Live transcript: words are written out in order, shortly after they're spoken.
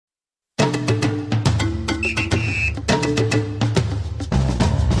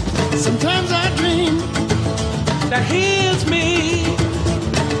that heals me.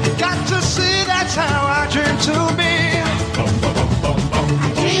 Got to see that's how I dream to be.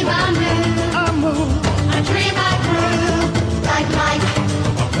 I dream I move. I dream I groove. Like Mike.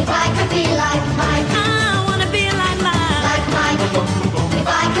 If I could be like Mike. I wanna be like Mike. Like Mike. If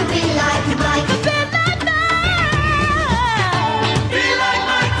I could be like Mike. Be like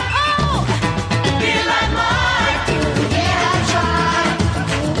Mike. Oh. Be like Mike. Yeah, I try.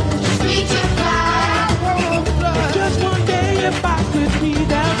 Just reach and fly. Just one day if I could be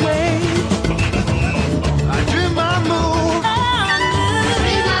that way. I dream I move.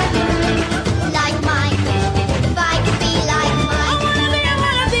 Dream I groove. Like Mike. If I could be like Mike. I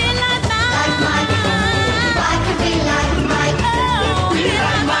wanna be like Mike. Like Mike. If I could be like Mike. Oh, be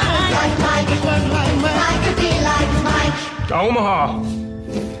like Mike. Like Mike. If I could be like Mike. Omaha.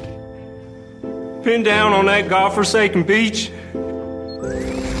 Pinned down on that godforsaken beach.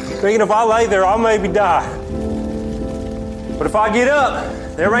 Thinking if I lay there, I'll maybe die. But if I get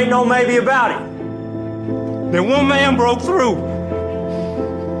up, there ain't no maybe about it. Then one man broke through.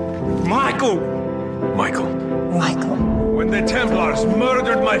 Michael. When the Templars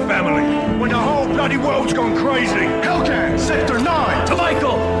murdered my family. When the whole bloody world's gone crazy. Hellcat, Sector 9, to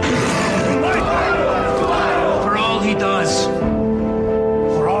Michael! For all he does.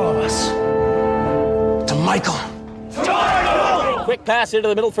 For all of us. To Michael. Quick pass into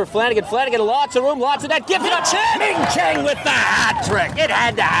the middle for Flanagan. Flanagan, lots of room, lots of net. Give it a chance. Ming Chang with the hat trick. It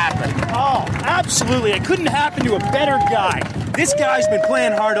had to happen. Oh, absolutely. It couldn't happen to a better guy. This guy's been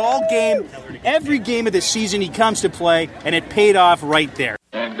playing hard all game. Every game of the season he comes to play, and it paid off right there.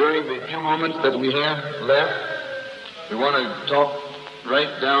 And during the few moments that we have left, we want to talk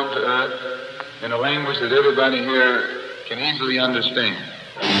right down to earth in a language that everybody here can easily understand.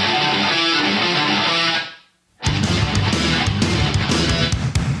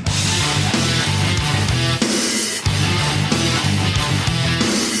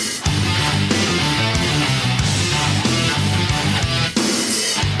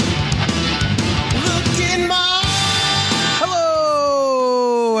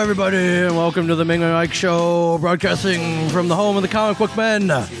 Hello, everybody, and welcome to the Ming and Mike Show, broadcasting from the home of the comic book men,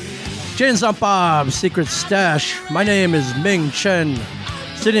 Jane Silent Bob's Secret Stash. My name is Ming Chen.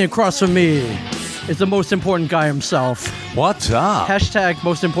 Sitting across from me is the most important guy himself. What's up? Hashtag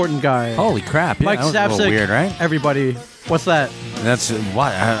most important guy. Holy crap! Yeah, Mike that was a little Zapsik, weird, right? Everybody, what's that? That's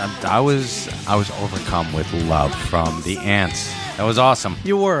what I was overcome with love from the ants. That was awesome.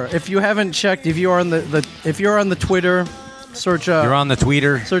 You were. If you haven't checked, if you're on the Twitter, search. You're on the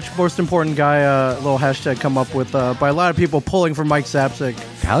tweeter. Search most important guy. Little hashtag come up with by a lot of people pulling for Mike Zapsik.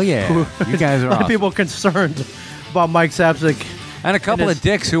 Hell yeah! You guys are a lot awesome. of people concerned about Mike Zapsik. And a couple of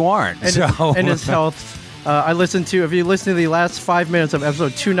dicks who aren't. And his health. If you listen to the last 5 minutes of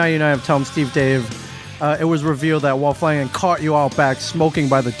episode 299 of Tell 'em Steve Dave, it was revealed that Walt Flanagan caught you out back smoking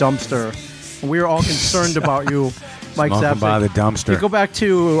by the dumpster. And we were all concerned about you, Mike Zapsik. Smoking by the dumpster. If you go back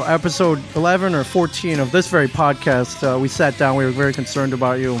to episode 11 or 14 of this very podcast, we sat down. We were very concerned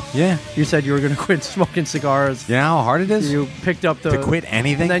about you. Yeah. You said you were going to quit smoking cigars. You know how hard it is? You picked up to quit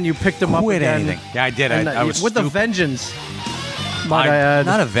anything? And then you picked them up Quit again. anything. Yeah, I did. I was with stupid. a vengeance. Might I add.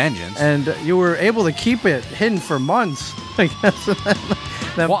 Not a vengeance. And you were able to keep it hidden for months, I guess.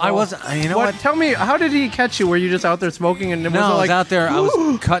 Well, I was. You know what? Tell me, how did he catch you? Were you just out there smoking? And it No, I wasn't was like, out there. I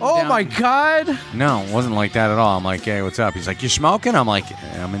was cutting down. Oh my God! No, it wasn't like that at all. I'm like, hey, what's up? He's like, you smoking? I'm like,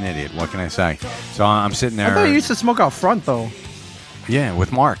 I'm an idiot. What can I say? So I'm sitting there. I thought you used to smoke out front, though. Yeah,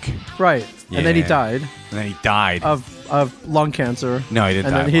 with Mark. Right. Yeah. And then he died. And then he died. Of lung cancer. No, he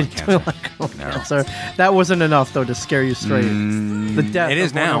didn't die of lung cancer. That wasn't enough, though, to scare you straight. The death It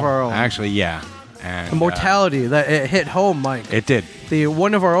is of one now. of our own. Actually, yeah. And, the mortality that it hit home, Mike. It did. The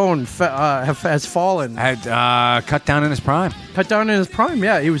one of our own has fallen. Had cut down in his prime. Cut down in his prime.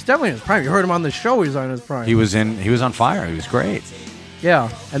 Yeah, he was definitely in his prime. You heard him on the show. He was on his prime. He was on fire. He was great. Yeah,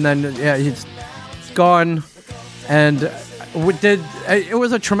 and then he's gone, and it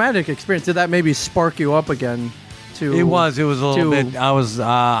was a traumatic experience. Did that maybe spark you up again? It was a little bit.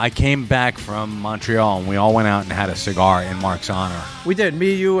 I came back from Montreal, and we all went out and had a cigar in Mark's honor. We did.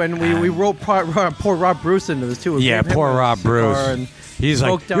 Me, you, and we wrote poor Rob Bruce into this too. We Yeah, gave him poor a Rob cigar Bruce. and He's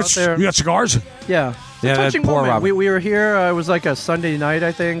like, out there. You got cigars? Yeah. Yeah, that's touching poor moment. Rob. We were here. It was like a Sunday night,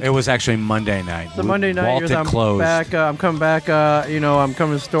 I think. It was actually Monday night. The Monday night. Vault had closed. I'm coming back. I'm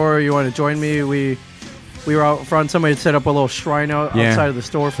coming to the store. You want to join me? We were out front. Somebody had set up a little shrine outside of the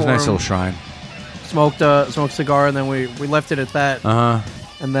store for it was a nice him. little shrine. Smoked a cigar, and then we left it at that.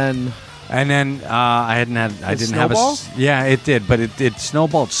 And then I didn't snowball? have a. Yeah, it did, but it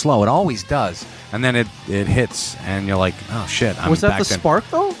snowballed slow. It always does, and then it hits, and you're like, oh shit! Was that the spark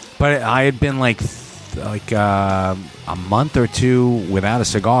though? But I had been like like a month or two without a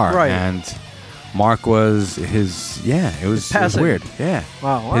cigar, Right. and Mark was it was weird. Yeah.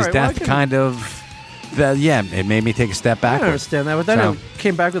 Wow. All His right, well, I death can- kind of. It made me take a step I back. don't understand that, but then So- it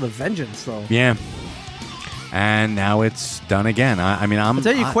came back with a vengeance, though. Yeah. And now it's done again. I mean, I'm. Is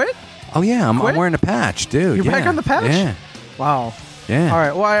that you I- quit? Oh yeah, I'm Quit? wearing a patch, dude. You're back yeah. on the patch? Yeah. Wow. Yeah. All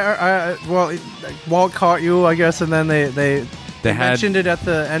right. Well, Walt caught you, I guess, and then they They had- mentioned it at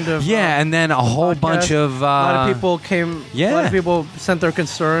the end of. Yeah, and then a whole podcast. bunch of a lot of people came. A lot yeah. of people sent their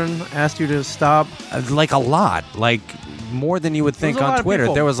concern, asked you to stop. like a lot, like more than you would There was think a lot on of Twitter.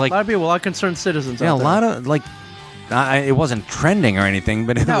 people. There was like a lot of people, a lot of concerned citizens. yeah, a out there. lot of like. It wasn't trending or anything,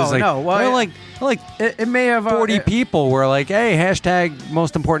 but it No, was like no, well, there were like It may have 40 people were like, "Hey, hashtag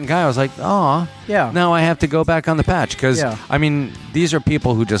most important guy." I was like, "Oh, Yeah. Now I have to go back on the patch because Yeah. I mean, these are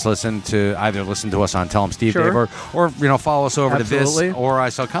people who just listen to us on Tell 'em Steve Sure. Dave or follow us over Absolutely. to this or I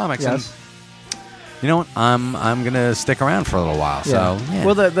Sell Comics. Yes. And you know what? I'm gonna stick around for a little while. So yeah.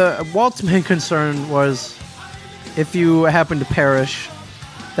 Well, the Walt's main concern was if you happen to perish,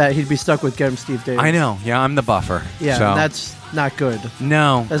 that he'd be stuck with Get Him Steve Davis. I know. Yeah, I'm the buffer. Yeah, so. and that's not good.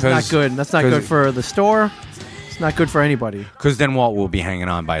 No, That's not good. That's not good for the store. It's not good for anybody. Because then Walt will be hanging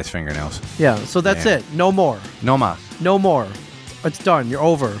on by his fingernails. Yeah, so that's Yeah. it. No more. No mas. No more. It's done. You're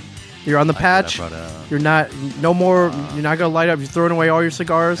over. You're on the patch. You're not. No more. You're not gonna light up. You're throwing away all your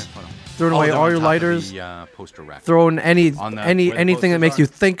cigars. Throwing away all your lighters. Poster rack. Throwing On the- where the anything posters that makes are? you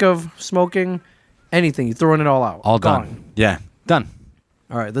think of smoking. Anything. You're throwing it all out. All Gone. done. Yeah, done.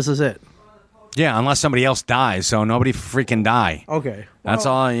 All right. This is it. Yeah, unless somebody else dies, so nobody freaking die. Okay. That's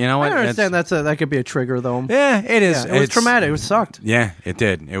Well, all. You know what? I understand that could be a trigger though. Yeah, it is. Yeah, it was traumatic. It sucked. Yeah, it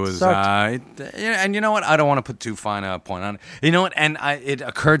did. It was. Sucked. And you know what? I don't want to put too fine a point on it. You know what? And it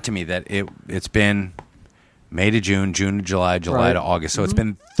occurred to me that it's been May to June, June to July, July Right. to August. So it's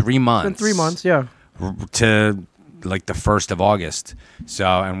been 3 months. It's been 3 months. Yeah. To like the 1st of August.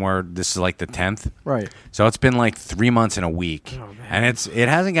 So this is like the 10th. Right. So it's been like 3 months in a week, and it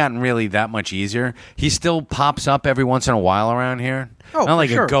hasn't gotten really that much easier. He still pops up every once in a while around here. Oh, Not for like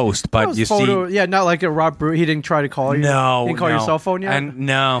sure. a ghost, That but was you photo, see. yeah, not like a Rob Brew. He didn't try to call you. No, he didn't call your no. cell phone yet. And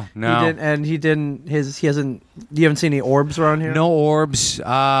no. He didn't, and he didn't. He hasn't. You haven't seen any orbs around here. No orbs.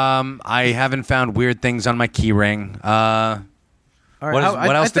 I haven't found weird things on my key ring. All right,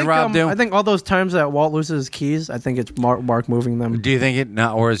 what else did think, Rob do? I think all those times that Walt loses his keys, I think it's Mark moving them. Do you think it?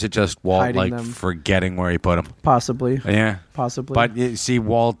 No, or is it just Walt Hiding like them. forgetting where he put them? Possibly. Yeah, Possibly. But you see,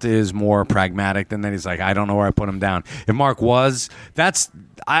 Walt is more pragmatic than that. He's like, I don't know where I put him down. If Mark was,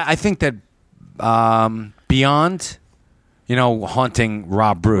 I think that beyond, haunting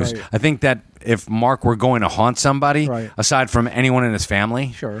Rob Bruce, Right. I think that if Mark were going to haunt somebody, Right. aside from anyone in his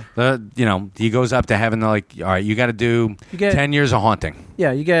family, Sure. he goes up to heaven. They're like, all right, you got to do You get- 10 years of haunting.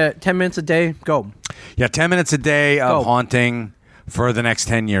 Yeah, you get 10 minutes a day. Go. Yeah, 10 minutes a day of Go. haunting for the next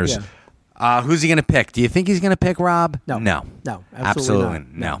 10 years. Yeah. Who's he going to pick? Do you think he's going to pick Rob? No. No. No, absolutely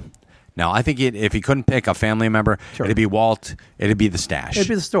Absolutely not. No, I think if he couldn't pick a family member, Sure. it'd be Walt. It'd be the stash. It'd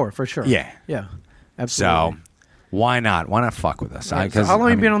be the store for sure. Yeah. Yeah. Absolutely. So why not? Why not fuck with us? Right, so how long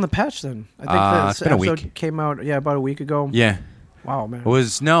have you been on the patch then? I think it's been a episode week. came out about a week ago. Yeah. Wow, man. It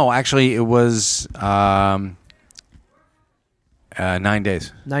was 9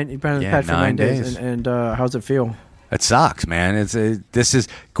 days. You've been on the Yeah, patch for 9 days. days. And how's it feel? It sucks, man. This is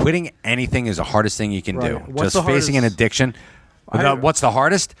quitting anything is the hardest thing you can do. Right. What's Just the facing an hardest- addiction. What's the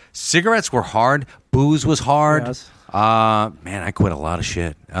hardest? Cigarettes were hard. Booze was hard. Yes. Man, I quit a lot of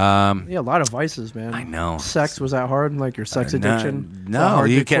shit. Yeah, a lot of vices, man. I know. Sex, was that hard? Like your sex addiction? Was that No, hard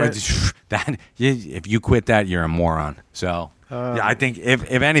you to can't. quit? If you quit that, you're a moron. So yeah, I think if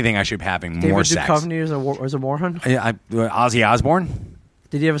anything, I should be having more David sex. Duchovny was a moron? Ozzy Osbourne.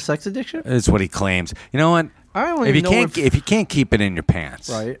 Did he have a sex addiction? Is what he claims. You know what? I don't If you even know can't, if you can't keep it in your pants,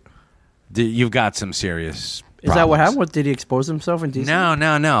 Right. You've got some serious. Is that what problems. happened? Did he expose himself in DC?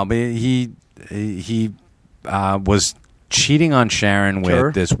 No. But he was cheating on Sharon with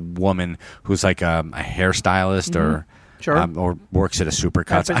Sure. this woman who's like a hairstylist Sure. or works at a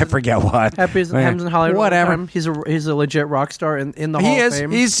Supercuts. Happens- I forget what. Happens in Hollywood. all the Whatever. time. He's a legit rock star in the He Hall is. of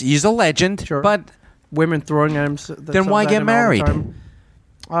Fame. He's a legend. Sure. But Women throwing at him. Then why get married?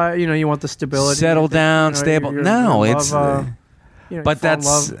 You want the stability. Settle down, stable. No, it's. But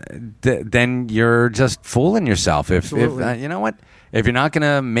that's then you're just fooling yourself. If Absolutely. you know what, if you're not going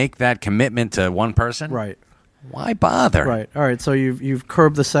to make that commitment to one person, right. Why bother? Right. All right. So you've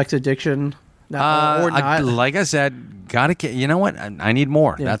curbed the sex addiction, or not? Like I said, gotta. You know what? I need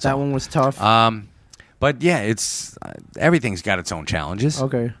more. Yeah, That's that all. one was tough. But yeah, it's everything's got its own challenges.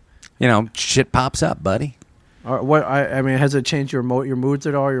 Okay. Shit pops up, buddy. I mean, has it changed your moods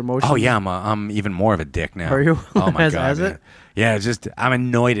at all? Your emotions? Oh yeah, I'm even more of a dick now. Are you? Oh my god, has man. it? Yeah, just I'm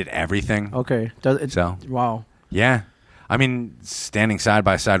annoyed at everything. Okay. Wow. Yeah, I mean, standing side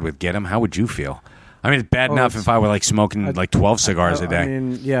by side with Get 'em, how would you feel? I mean, it's bad enough if I were like smoking like 12 cigars a day. I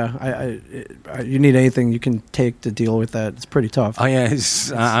mean, yeah, you need anything you can take to deal with that. It's pretty tough. Oh yeah,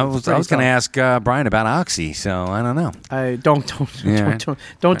 I was going to ask Brian about Oxy, so I don't know. Don't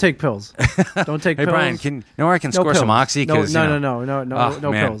take pills. Don't take hey, pills. Brian, you know where I can score some Oxy? No pills.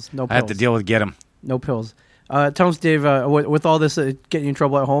 No pills. I have to deal with Get 'em. No pills. Tell us, Dave, with all this, getting you in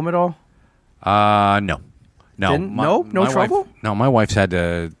trouble at home at all? No. No trouble? No, my wife's had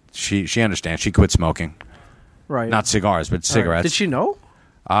to. She understands. She quit smoking. Right. Not cigars, but cigarettes. Right. Did she know?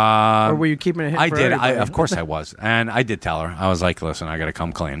 Or were you keeping it hidden? I for did. everybody? Of course I was. And I did tell her. I was like, listen, I got to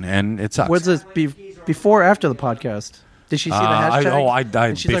come clean. And it sucks. Was this before or after the podcast? Did she see the hashtag?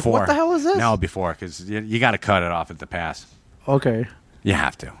 I she's before. Like, what the hell is this? No, before. Because you got to cut it off at the pass. Okay. You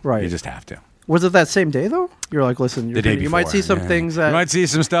have to. Right. You just have to. Was it that same day, though? You're like, listen, you might see some things that... You might see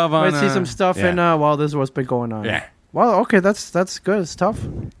some stuff on... You might see some stuff in, well, this is what's been going on. Yeah. Well, okay, that's good. It's tough.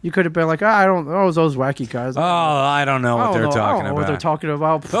 You could have been like, I don't know, those wacky guys. I don't know what they're talking about. What they're talking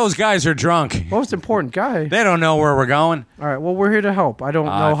about. Those guys are drunk. Most important guy. They don't know where we're going. All right, well, we're here to help. I don't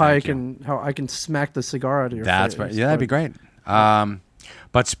know how I can smack the cigar out of your face. That's right. Yeah, that'd be great.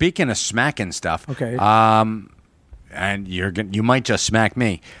 But speaking of smacking stuff, okay. And you might just smack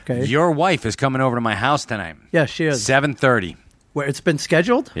me. Okay. Your wife is coming over to my house tonight. Yeah, she is. 7:30. Wait, it's been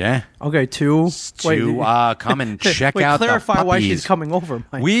scheduled? Yeah. Okay, to come and check out clarify the puppies. why she's coming over,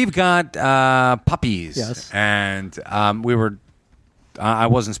 Mike. We've got puppies. Yes. And we were... I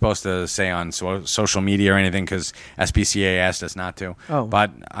wasn't supposed to say on social media or anything because SPCA asked us not to. Oh.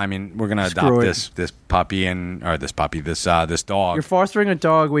 But, I mean, we're going to adopt this puppy this dog. You're fostering a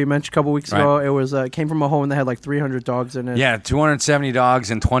dog. We mentioned a couple weeks ago. It was came from a home that had like 300 dogs in it. Yeah, 270 dogs,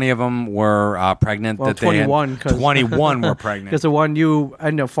 and 20 of them were pregnant. Well, 21. 21 were pregnant. Because the one you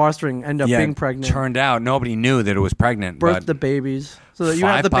end up fostering being pregnant. Turned out nobody knew that it was pregnant. Birthed the babies. So that you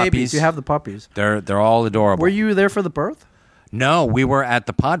have the babies. You have the puppies. They're all adorable. Were you there for the birth? No, we were at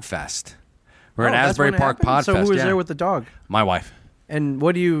the Podfest. We're at Asbury Park Podfest. So who was there with the dog? My wife. And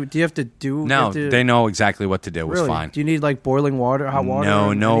what do you have to do? No, they know exactly what to do. It was fine. Do you need like boiling water, hot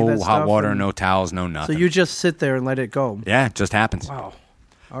water? No hot water, no towels, no nothing. So you just sit there and let it go? Yeah, it just happens. Wow.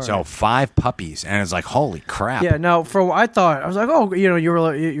 All so right. 5 puppies, and it's like, holy crap. Yeah, now, I was like, oh, you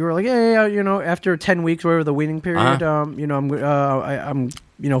were like, yeah, after 10 weeks, whatever the weaning period, I'm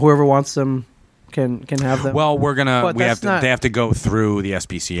whoever wants them can have them. Well, they have to go through the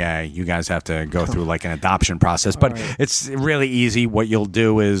SPCA. You guys have to go through like an adoption process, but it's really easy. What you'll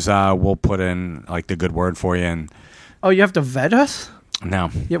do is we'll put in like the good word for you. And you have to vet us?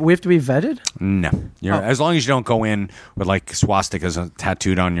 No. Yeah, we have to be vetted? No. As long as you don't go in with like swastikas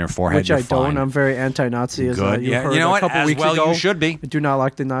tattooed on your forehead, which I fine. don't. I'm very anti-Nazi. As good. You heard know a what? couple As weeks well ago. You should be. I do not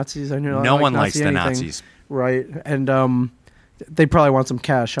like the Nazis. No one likes the Nazis. Right. And they probably want some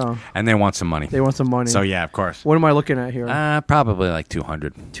cash, huh? And they want some money. They want some money. So, yeah, of course. What am I looking at here? Probably like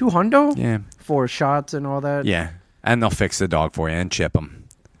 200. 200? Yeah. For shots and all that? Yeah. And they'll fix the dog for you and chip them.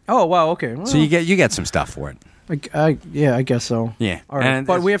 Oh, wow, okay. Well, so you get some stuff for it. I guess so. Yeah. All right.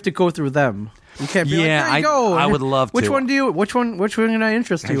 But we have to go through them. You can't be like, there you go. I would love to. Which one can I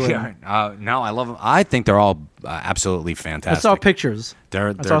interest you in? No, I love them. I think they're all absolutely fantastic. I saw pictures.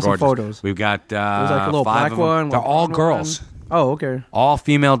 They're saw some gorgeous. photos. We've got there's like a little 5 black of them. one. They're all girls. One. Oh, okay. All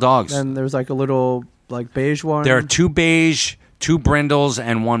female dogs. And there's like a little like beige one. There are 2 beige, 2 brindles,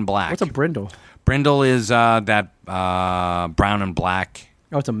 and 1 black. What's a brindle? Brindle is that brown and black.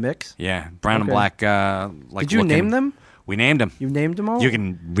 Oh, it's a mix? Yeah, brown and black. Did you name them? We named them. You named them all? You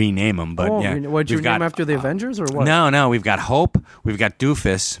can rename them, but yeah. What, did you name after the Avengers or what? No. We've got Hope. We've got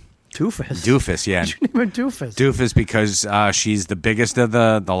Doofus. Doofus, yeah. Did you name her Doofus? Doofus because she's the biggest of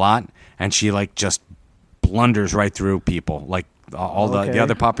the lot, and she like just blunders right through people. Like all the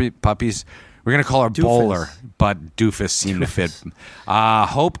other puppies. We're going to call her Doofus. Bowler, but Doofus seemed to fit.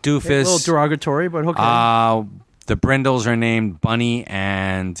 Hope, Doofus. A little derogatory, but okay. The brindles are named Bunny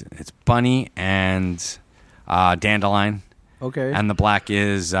and Dandelion. Okay. And the black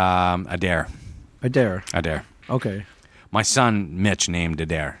is Adair. Adair. Okay. My son, Mitch, named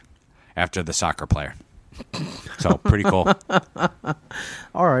Adair after the soccer player. So, pretty cool.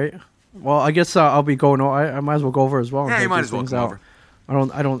 All right. Well, I guess I'll be going. I might as well go over as well. Yeah, you might as well come over.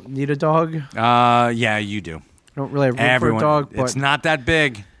 I don't need a dog. Yeah, you do. I don't really have room for a dog. But, it's not that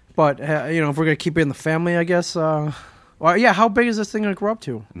big. But if we're gonna keep it in the family, I guess. Well, yeah. How big is this thing gonna grow up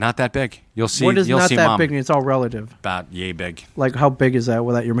to? Not that big. You'll see. What is you'll not see that Mom. big? It's all relative. About yay big. Like how big is that?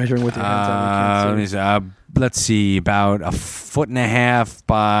 That you're measuring with your hands? let's see, about 1.5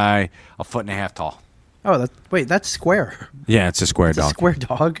 by 1.5 tall. Oh, that's square. Yeah, it's a square It's dog. a square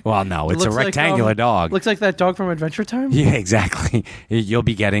dog? Well, no, it's a looks like, rectangular dog. Looks like that dog from Adventure Time? Yeah, exactly. You'll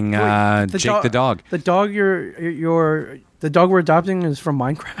be getting Jake the dog. The dog the dog we're adopting is from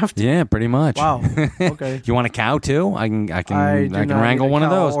Minecraft? Yeah, pretty much. Wow. Okay. You want a cow too? I can I do not wrangle need a one of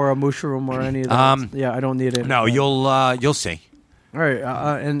cow those. or a mushroom or any of that. Yeah, I don't need it. No, you'll see. All right,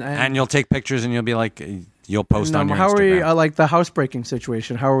 and you'll take pictures and you'll be like, you'll post on your how Instagram. are we like the housebreaking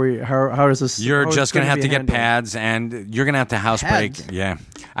situation? How are we? How does this? You're how is just this gonna have be to get handled? pads, and you're gonna have to housebreak. Pads? Yeah,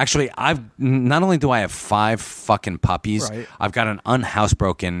 actually, not only do I have 5 fucking puppies, Right. I've got an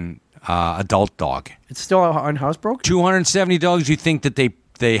unhousebroken adult dog. It's still on housebroken. 270 dogs. You think that they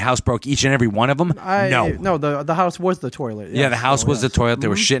housebroke each and every one of them? No. The house was the toilet. Yeah, the house was the yes. toilet. They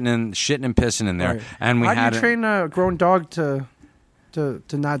were shitting and pissing in there, Right. and we How had do you train a grown dog to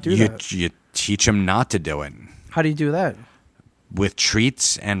not do that? You teach them not to do it How do you do that? with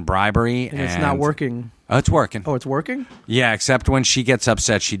treats and bribery, And it's not working. Oh, it's working. Oh, it's working? Yeah, except when she gets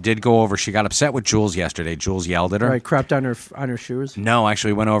upset. She did go over. She got upset with Jules yesterday. Jules yelled at her. Right, crapped on her shoes. No,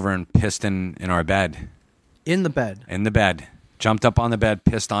 actually went over and pissed in our bed. In the bed. In the bed. Jumped up on the bed,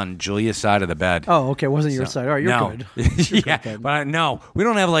 pissed on Julia's side of the bed. Oh, okay. It wasn't your side. All right, you're no. good. Yeah, but no, we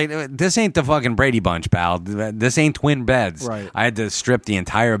don't have this ain't the fucking Brady Bunch, pal. This ain't twin beds. Right. I had to strip the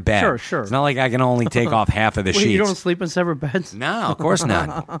entire bed. Sure. It's not like I can only take off half of the Wait, sheets. you don't sleep in separate beds? No, of course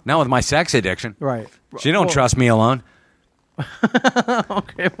not. Not with my sex addiction. Right. She don't trust me alone.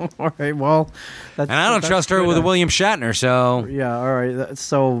 Okay. All right. Well, And I don't trust her with a William Shatner. So yeah. All right.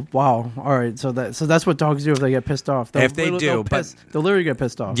 So wow. All right. So that's what dogs do if they get pissed off. If they do, they'll literally get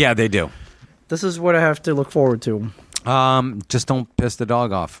pissed off. yeah, they do. This is what I have to look forward to. Just don't piss the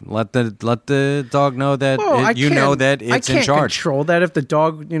dog off. Let the dog know that I know that I it's can't in charge. control that if the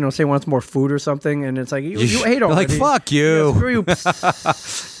dog, say wants more food or something, and it's like you ate You're already. like, fuck you. Yeah,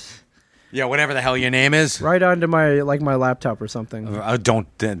 screw you. Yeah, whatever the hell your name is. Right onto my laptop or something.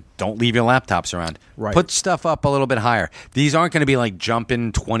 Don't leave your laptops around. Right. Put stuff up a little bit higher. These aren't going to be like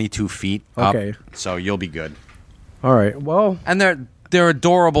jumping 22 feet up. Okay. So you'll be good. All right. Well, And they're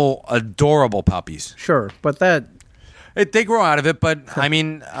adorable puppies. sure, but They grow out of it, but I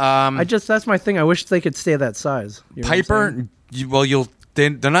mean, that's my thing. I wish they could stay that size. You know what I'm saying? Piper,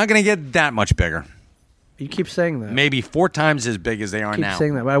 they're not going to get that much bigger. You keep saying that. Maybe 4 times as big as they are keep now.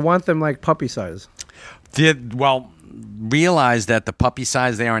 saying that, but I want them like puppy size. Realize that the puppy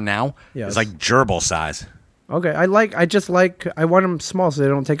size they are now Yes. is like gerbil size. Okay, I want them small so they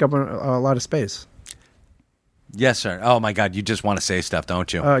don't take up a lot of space. Yes, sir. Oh my God, you just want to say stuff,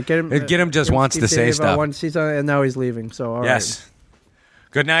 don't you? Get him. Just wants to say stuff. And now he's leaving. So all Yes. right.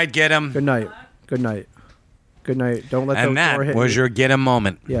 Good night, get him. Good night. Good night. Good night. Don't let the And door that hit was you. your get him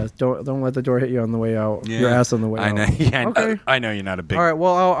moment. Yes. Don't let the door hit you on the way out. Your ass on the way I out. know. Yeah, Okay. I know you're not a big. All right.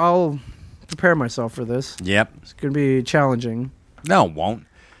 Well, I'll prepare myself for this. Yep. It's gonna be challenging. No, it won't.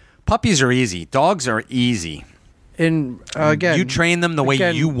 Puppies are easy. Dogs are easy. And again, You train them the way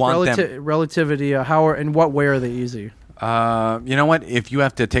you want them. Relativity. In what way are they easy? You know what? If you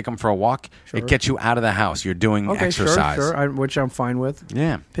have to take them for a walk, Sure. it gets you out of the house. You're doing Okay. exercise. Sure. Which I'm fine with.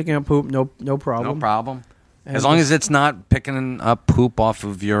 Yeah. Picking up poop. No problem. No problem. And As long as it's not picking up poop off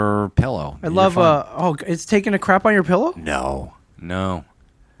of your pillow. I love. It's taking a crap on your pillow. No.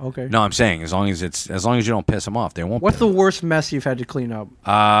 Okay. No, I'm saying as long as you don't piss them off, they won't. What's the worst mess you've had to clean up?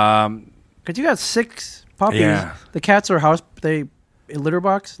 Because you got 6 puppies. Yeah. The cats are litter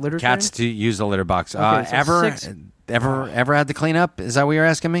Cats trained? to use the litter box. Okay, so ever 6. ever had to clean up? Is that what you're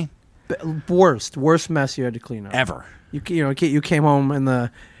asking me? Worst mess you had to clean up Ever. You came home and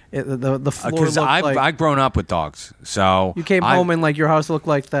the floor Because looked like I've grown up with dogs, so you came home and like your house looked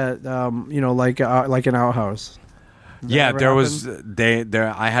like that. Like an outhouse. yeah, ever there was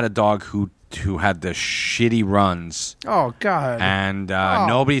I had a dog who had the shitty runs, Oh God. and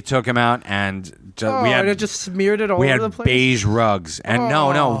nobody took him out, and we had and it just smeared it all we over had the place. beige rugs, and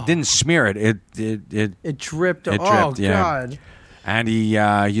no, didn't smear it. It It dripped. It Oh dripped, yeah. God. and he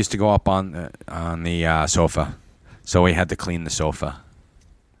used to go up on the sofa, so we had to clean the sofa.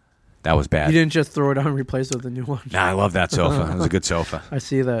 That was bad. You didn't just throw it out and replace it with a new one. Nah, I love that sofa. It was a good sofa. I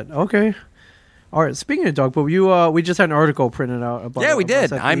see that. Okay. All right. Speaking of dog poop, we just had an article printed out about. Yeah, we did.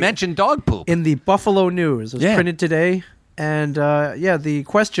 about I mentioned dog poop in the Buffalo News. It was Yeah. printed today, and the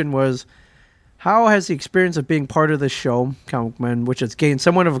question was, how has the experience of being part of this show, Comic Man, which has gained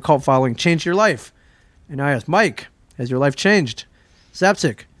somewhat of a cult following, changed your life? And I asked Mike, has your life changed?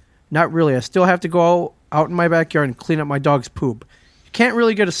 Zapsik, not really. I still have to go out in my backyard and clean up my dog's poop. You can't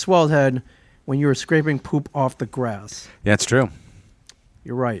really get a swelled head when you are scraping poop off the grass. Yeah, it's true.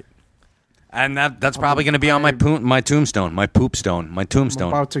 You're right. And that's probably going to be on my tombstone, my poop stone, my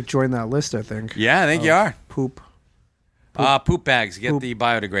tombstone. I'm about to join that list, I think. Yeah, I think you are. Poop bags. Get Poop. the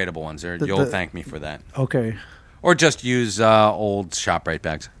biodegradable ones, or you'll thank me for that. Okay. Or just use old ShopRite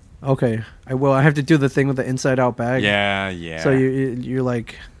bags. Okay, I will. I have to do the thing with the inside-out bag. Yeah. So you're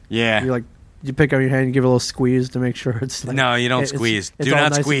like... Yeah. You're like... You pick up your hand and give it a little squeeze to make sure it's like... No, you don't squeeze. It's Do all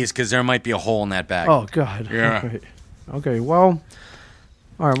not nice squeeze, because there might be a hole in that bag. Oh, God. Yeah. Right. Okay, well...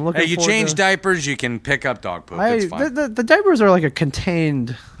 All right, I'm looking Hey, you forward change to... diapers, you can pick up dog poop. It's fine. The diapers are like a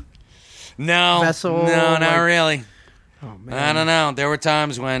contained... vessel. No, not like- really. Oh, man. I don't know. There were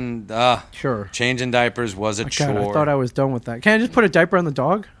times when Sure. changing diapers was a chore. God, I thought I was done with that. Can I just put a diaper on the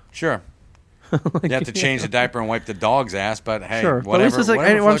dog? Sure. You have to change the diaper and wipe the dog's ass, but hey, Sure. whatever. But at least it's like,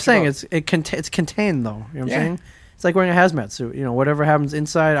 whatever what I'm floats your saying, boat. it's contained, though. You know what I'm Yeah. saying? It's like wearing a hazmat suit. You know, whatever happens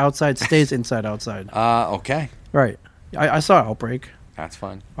inside, outside, stays inside, outside. Okay. Right. I saw Outbreak. That's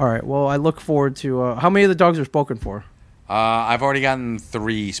fine. All right. Well, I look forward to... how many of the dogs are spoken for? I've already gotten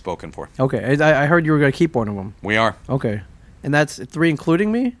 3 spoken for. Okay. I heard you were going to keep one of them. We are. Okay. And that's 3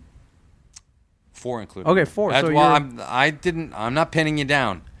 including me? 4 including. Okay, 4. So I'm not pinning you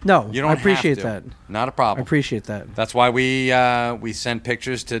down. No, You don't I appreciate have to. that. Not a problem. I appreciate that. That's why we sent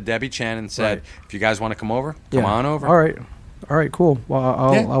pictures to Debbie Chen and said, Right. if you guys want to come over, come on over. All right, cool. Well,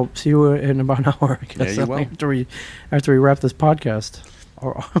 I'll see you in about an hour, I guess. Yeah, you will. After we wrap this podcast.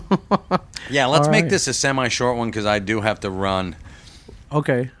 Yeah, let's All make right. this a semi-short one because I do have to run.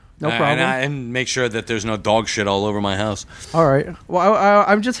 Okay, no problem. And make sure that there's no dog shit all over my house. All right. Well,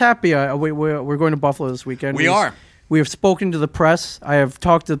 I'm just happy. We're going to Buffalo this weekend. We are. We have spoken to the press. I have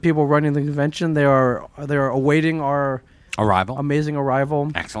talked to the people running the convention. They are awaiting our Arrival. amazing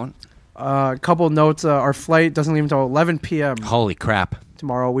arrival. Excellent. A couple of notes. Our flight doesn't leave until 11 p.m. Holy crap.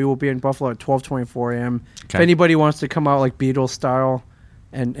 tomorrow. We will be in Buffalo at 12:24 a.m. Okay. If anybody wants to come out like Beatles style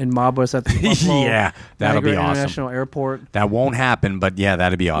and mob us at the Buffalo Yeah, that'll be Niagara awesome. International Airport. That won't happen, but yeah,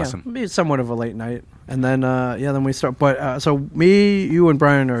 that'd be awesome. Yeah, it'll be somewhat of a late night. And then, then we start. But so me, you, and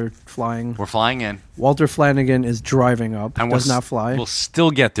Brian are flying. We're flying in. Walter Flanagan is driving up. And does not fly. We'll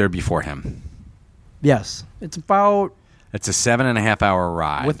still get there before him. Yes. It's about... It's a 7.5 hour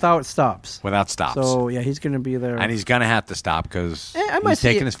ride. Without stops. Without stops. So, yeah, he's going to be there. And he's going to have to stop because I might he's see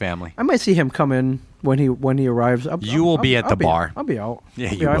taking it. his family. I might see him come in when he arrives. You will be at the bar. I'll be out.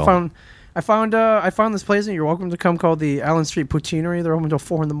 Yeah, I'll be you out. will. I found this place, and you're welcome to come, called the Allen Street Poutineery. They're open until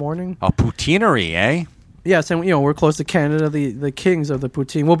 4 a.m. A poutineery, eh? Yes, and we're close to Canada, the kings of the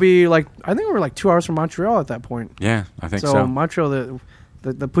poutine. We'll be I think we're 2 hours from Montreal at that point. Yeah, I think so. Montreal,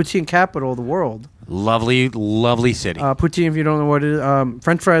 the poutine capital of the world. Lovely, lovely city. Poutine, if you don't know what it is,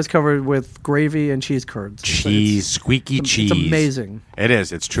 French fries covered with gravy and cheese curds. Squeaky cheese. It's amazing. It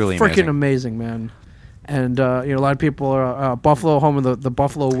is. It's truly freaking amazing. amazing, man. And a lot of people are Buffalo, home of the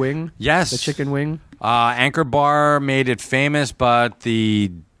Buffalo wing. Yes, the chicken wing. Anchor Bar made it famous, but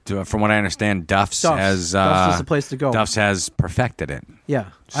from what I understand, Duff's is the place to go. Duff's has perfected it. Yeah,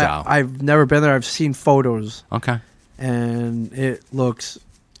 So. I've never been there. I've seen photos. Okay. And it looks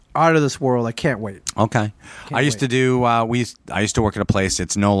out of this world. I can't wait. Okay. I used to work at a place.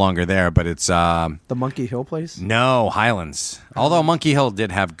 It's no longer there, but it's the Monkey Hill place. No, Highlands. Although Monkey Hill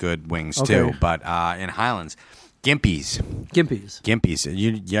did have good wings too, but in Highlands, Gimpy's.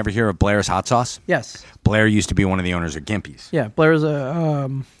 You ever hear of Blair's Hot Sauce? Yes. Blair used to be one of the owners of Gimpy's. Yeah, Blair's a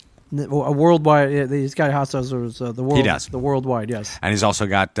worldwide. He's got hot sauce. The world. He does. The worldwide. Yes. And he's also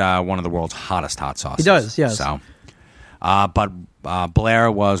got one of the world's hottest hot sauces. He does. Yes. So, but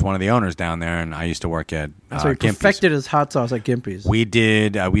Blair was one of the owners down there, and I used to work at so he Gimpy's. perfected his hot sauce at Gimpy's. We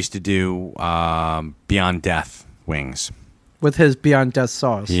did. We used to do Beyond Death wings with his Beyond Death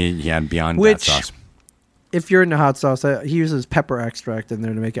sauce. He had Beyond Death sauce. If you're into hot sauce, he uses pepper extract in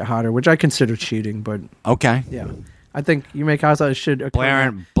there to make it hotter, which I consider cheating. But okay, yeah, I think you make hot sauce. It should Blair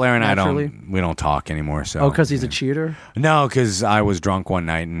and naturally. we don't talk anymore. So because he's a cheater. No, because I was drunk one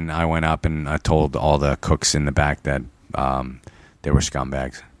night and I went up and I told all the cooks in the back that they were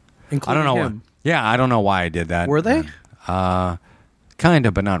scumbags. Including I don't know. him. I don't know why I did that. Were they? Kind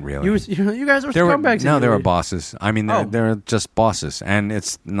of, but not really. You guys were scumbags. No, they were bosses. I mean, they're just bosses, and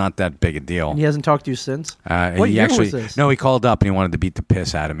it's not that big a deal. And he hasn't talked to you since? What year was this? No, he called up and he wanted to beat the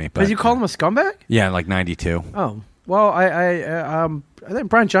piss out of me. Did you call him a scumbag? Yeah, like 92. Oh. Well, I think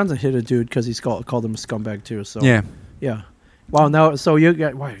Brian Johnson hit a dude because he called him a scumbag too. So yeah. Wow. Now, so you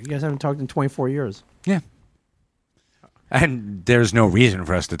guys haven't talked in 24 years. Yeah. And there's no reason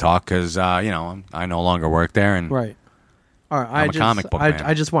for us to talk because I no longer work there. And right. All right. I'm a comic book man.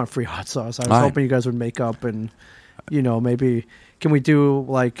 I just want free hot sauce. I was hoping you guys would make up and maybe can we do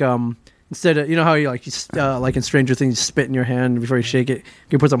Instead of, you know how you like in Stranger Things, you spit in your hand before you shake it. You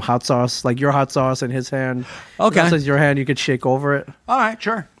can put some hot sauce, like your hot sauce in his hand. Okay. Since your hand, you could shake over it. All right,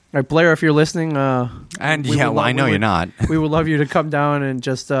 sure. All right, Blair, if you're listening, I know you're not. We would love you to come down and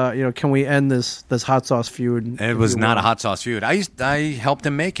just, can we end this hot sauce feud? It was not a hot sauce feud. I helped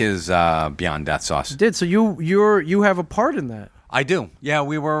him make his Beyond Death sauce. You did, so you have a part in that. I do. Yeah,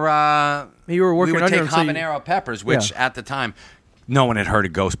 we were. You were working we would under take him, habanero peppers, which at the time, no one had heard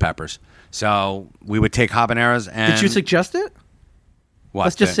of ghost peppers. So we would take habaneros and. Did you suggest it? What?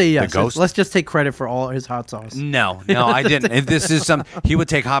 Let's just say yes. The ghost? Let's just take credit for all his hot sauce. No, I didn't. He would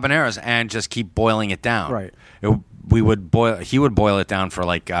take habaneros and just keep boiling it down. Right. He would boil it down for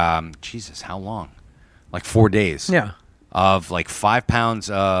like, Jesus, how long? Like 4 days. Yeah. Of like 5 pounds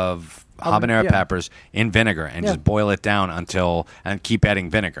of habanero peppers in vinegar and just boil it down and keep adding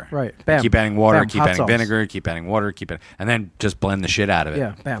vinegar. Right. Bam. Keep adding water, Bam. keep Hot adding sauce. vinegar, keep adding water, and then just blend the shit out of it.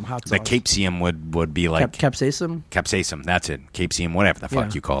 Yeah. Bam. Hot sauce. The capsium would be like capsaicin. Capsaicin, that's it. Capsium, whatever the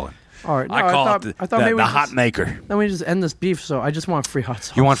fuck you call it. All right. No, I call it the hot maker. Then we just end this beef. So I just want free hot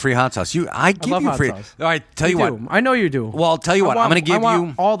sauce. You want free hot sauce? I give you free. Sauce. All right, tell you what. I know you do. Well, I'll tell you what. I'm going to give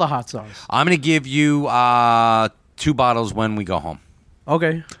you all the hot sauce. I'm going to give you 2 bottles when we go home.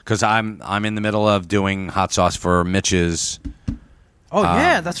 Okay. Because I'm in the middle of doing hot sauce for Mitch's. Oh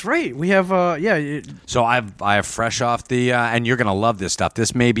yeah, that's right. We have So I have fresh off the and you're gonna love this stuff.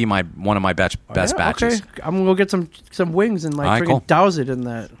 This may be one of my best batches. Okay. I'm gonna go get some wings and cool. douse it in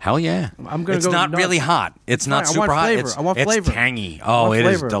that. Hell yeah! I'm gonna. It's go not nuts. really hot. It's not super hot. I want flavor. It's tangy. Oh, it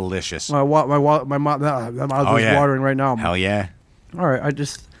is delicious. My mouth is watering right now. Hell yeah! All right, I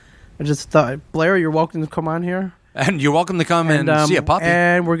just thought, Blair, you're welcome to come on here. And you're welcome to come and see a puppy.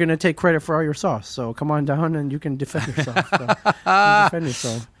 And we're going to take credit for all your sauce. So come on down and you can defend yourself.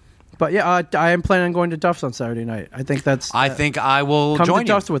 But yeah, I am planning on going to Duff's on Saturday night. I think that's... I think I will come join to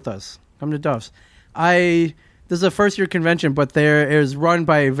Duff's with us. Come to Duff's. This is a first-year convention, but there is run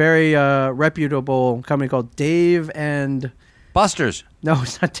by a very reputable company called Dave and... Buster's. No,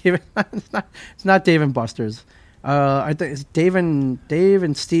 it's not Dave. It's not Dave and Buster's. I think it's Dave and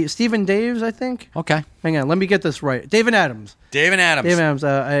Stephen Daves, I think. Okay. Hang on, let me get this right. Dave and Adams. Dave and Adams.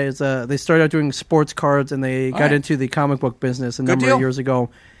 They started out doing sports cards and they got into the comic book business a number of years ago.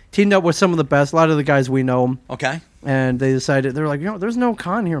 Teamed up with some of the best, a lot of the guys we know. Okay. And they decided, they're like, there's no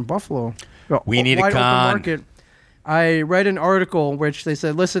con here in Buffalo. We need a con. Open market. I read an article which they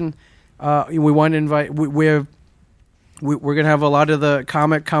said, listen, we want to invite, we're going to have a lot of the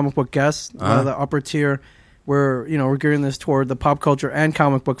comic book guests, a lot of the upper tier. We're gearing this toward the pop culture and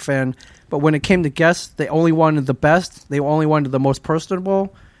comic book fan. But when it came to guests, they only wanted the best. They only wanted the most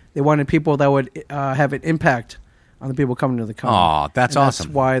personable. They wanted people that would have an impact on the people coming to the con. Oh, that's awesome.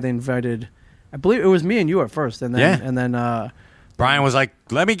 That's why they invited, I believe it was me and you at first. And then Brian was like,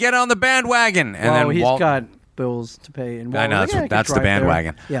 let me get on the bandwagon. And then he's got bills to pay. And I know, that's the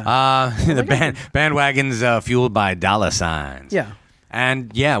bandwagon. There. Yeah. The bandwagon's fueled by dollar signs. Yeah.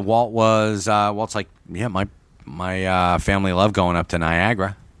 And yeah, Walt's like, yeah, my family loved going up to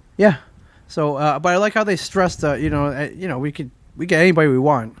Niagara. Yeah. So, but I like how they stressed, we get anybody we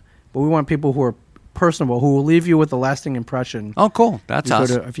want, but we want people who are personable, who will leave you with a lasting impression. Oh, cool. That's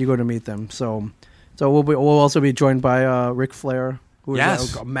us. If you go to meet them. So we'll also be joined by Ric Flair, who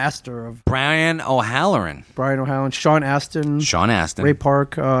is a master of Brian O'Halloran, Sean Astin, Ray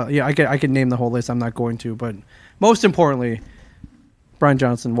Park. I could name the whole list. I'm not going to, but most importantly, Brian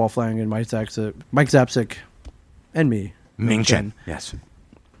Johnson, Walt Flanagan, Mike Zapsik, and me, Ming Chen. Yes.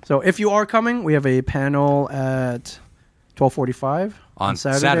 So if you are coming, we have a panel at 12:45 on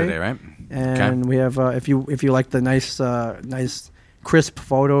Saturday, right? And we have if you like the nice crisp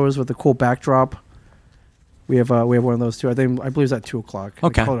photos with a cool backdrop, we have one of those too. I believe it's at 2:00.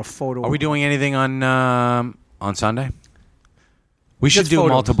 Okay. Call it a photo. Are we doing anything on Sunday? We should do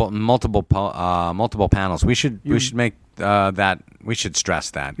multiple panels. We should make that. We should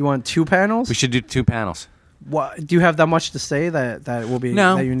stress that. You want 2 panels? We should do 2 panels. What, do you have that much to say that will be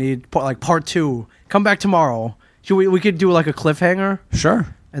no. that you need like part 2? Come back tomorrow. We could do like a cliffhanger.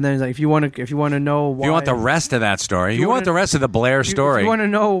 Sure. And then like, if you want to know why, you want the rest of that story. You want the rest of the Blair story. If you want to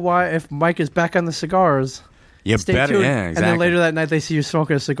know why, if Mike is back on the cigars. You stay better, tuned. yeah, exactly. And then later that night, they see you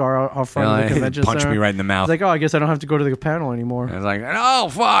smoking a cigar out front of the convention punch center. me right in the mouth. It's like, I guess I don't have to go to the panel anymore. It's like, oh,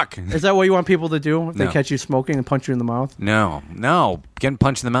 fuck. Is that what you want people to do if they catch you smoking and punch you in the mouth? No. Getting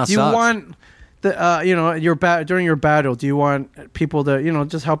punched in the mouth sucks. Do you want, during your battle, do you want people to,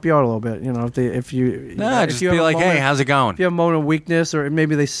 just help you out a little bit? If you be like, hey, how's it going? If you have a moment of weakness or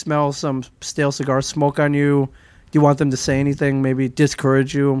maybe they smell some stale cigar smoke on you, do you want them to say anything, maybe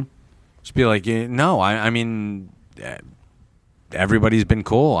discourage you? Just be like, no, I mean... everybody's been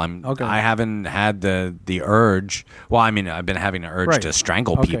cool. Okay. I haven't had the urge. Well, I mean, I've been having the urge to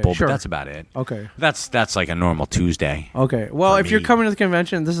strangle people, sure. but that's about it. Okay. That's like a normal Tuesday. Okay. Well, if you're me. coming to the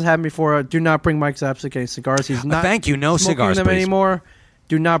convention, this has happened before. Do not bring Mike Zapsik any cigars. He's not. Thank you. No smoking cigars, them please. anymore.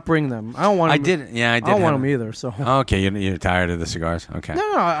 Do not bring them. I don't want. I them. did. Yeah, I did. I don't want have them either. So. Okay, you're tired of the cigars. Okay.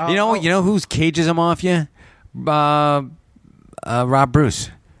 No. You know whose cages them off you? Rob Bruce.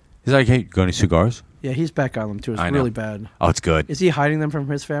 He's like, hey, got any cigars? Yeah, he's back on them too. It's I know. really bad. Oh, it's good. Is he hiding them from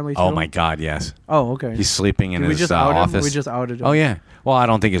his family too? Oh my God, yes. Oh, okay. He's sleeping in Did we his just out office. him? We just outed him. Oh yeah. Well, I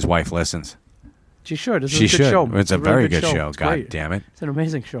don't think his wife listens. She should. It's She a good should. show. It's a really very good show. It's God great. damn it. It's an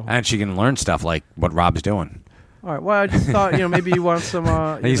amazing show. And she can learn stuff like what Rob's doing. All right. Well, I just thought maybe you want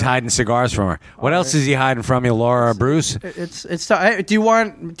some. He's hiding cigars from her. What else is he hiding from you, Laura Bruce? It's. Do you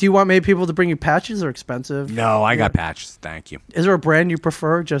want maybe people to bring you patches? Or expensive? No, I got patches. Thank you. Is there a brand you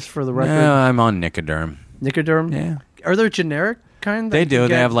prefer, just for the record? No, I'm on Nicoderm. Nicoderm. Yeah. Are there generic kind? They do.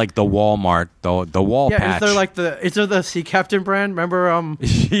 They have like the Walmart, the wall patch. Is there the Sea Captain brand? Remember?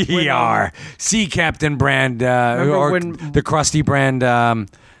 Sea Captain brand, Remember when the Krusty brand.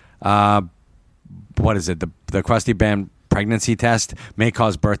 What is it? The Krusty brand pregnancy test may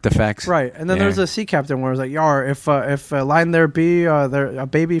cause birth defects. Right, and then there's a Sea Captain where it was like, "Yar, if line there be there a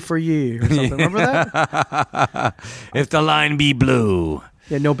baby for ye," or something. Remember that? If the line be blue.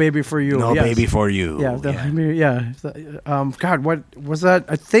 Yeah, no baby for you. No yes. baby for you. Yeah, God, what was that?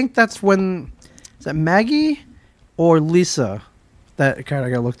 I think that's when is that Maggie or Lisa? That God, I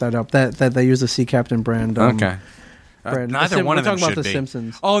gotta look that up. That they use the Sea Captain brand. Okay. Brand. Neither one of them We're talking should about The be.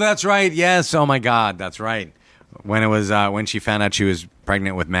 Simpsons. Oh, that's right. Yes. Oh my God, that's right. When it was when she found out she was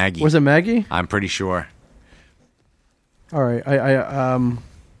pregnant with Maggie. Was it Maggie? I'm pretty sure. All right.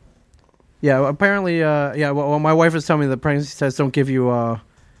 Yeah. Apparently. Well, my wife was telling me that pregnancy tests don't give you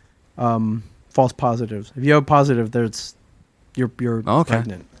false positives. If you have a positive, you're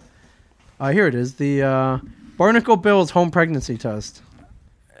pregnant. Here it is. The Barnacle Bill's home pregnancy test.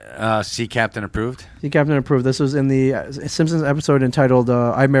 Sea Captain approved. Sea Captain approved. This was in the Simpsons episode entitled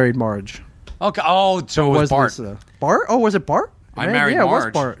 "I Married Marge." Okay. Oh, so it was Bart. Bart? Oh, was it Bart? I married Marge. Marge. It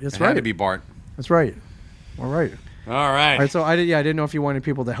was Bart. That's it right. had to be Bart. That's right. All right. All right. All right. So I didn't know if you wanted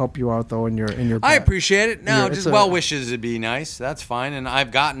people to help you out though in your. I appreciate it. No, Yeah, just it's well wishes would be nice. That's fine, and I've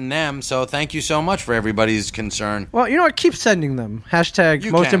gotten them. So thank you so much for everybody's concern. Well, you know what? Keep sending them. Hashtag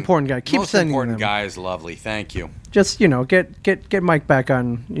You most can. important guy. Keep Most sending important them. guy is lovely. Thank you. Just get Mike back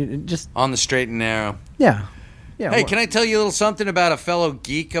on. Just On the straight and narrow. yeah. Hey, can I tell you a little something about a fellow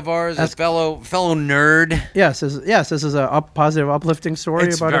geek of ours, a fellow nerd? Yes. This is a positive, uplifting story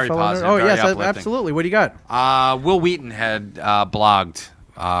It's about very a fellow. positive, Oh very yes, uplifting. absolutely. What do you got? Will Wheaton had blogged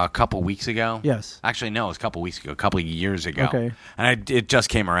a couple weeks ago. Yes. Actually, no, it was a couple weeks ago, a couple of years ago. Okay. And it just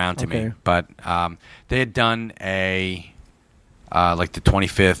came around to me. But they had done a like the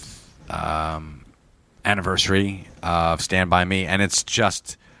 25th anniversary of Stand By Me, and it's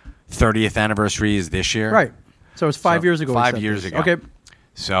just 30th anniversary is this year. Right. So it's 5 years ago. 5 years ago. Okay.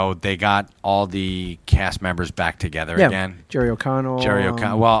 So they got all the cast members back together again. Jerry O'Connell.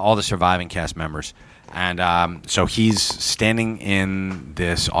 Well, all the surviving cast members. And so he's standing in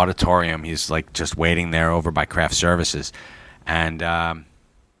this auditorium. He's like just waiting there over by craft services. And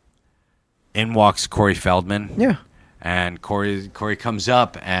in walks Corey Feldman. Yeah. And Corey comes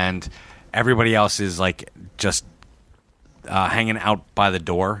up, and everybody else is like just hanging out by the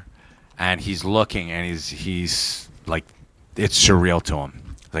door. And he's looking, and he's like, it's surreal to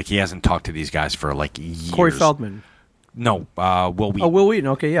him. Like he hasn't talked to these guys for like years. Corey Feldman. No, Will Wheaton. Oh, Will Wheaton.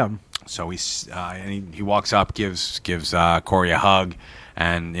 Okay, yeah. So he's and he walks up, gives Corey a hug,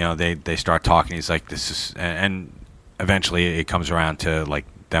 and they start talking. He's like, this is, and eventually it comes around to like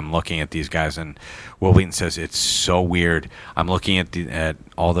them looking at these guys, and Will Wheaton says, it's so weird. I'm looking at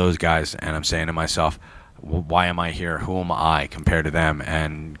all those guys, and I'm saying to myself, why am I here? Who am I compared to them?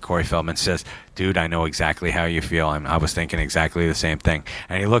 And Corey Feldman says, dude, I know exactly how you feel. I was thinking exactly the same thing.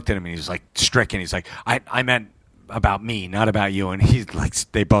 And he looked at him, and he was like stricken. He's like, I meant about me, not about you. And he's like,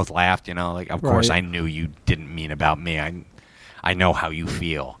 they both laughed, like, of course I knew you didn't mean about me. I know how you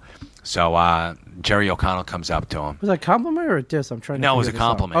feel. So Jerry O'Connell comes up to him. Was that a compliment or a diss? I'm trying to. No, it was a figure this out.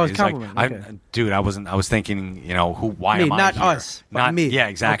 compliment. Oh, it was He's a compliment. like, okay. Dude, I was thinking, why Me, am I not here? us, but Not me. Yeah,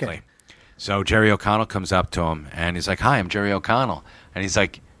 exactly. Okay. So Jerry O'Connell comes up to him, and he's like, hi, I'm Jerry O'Connell. And he's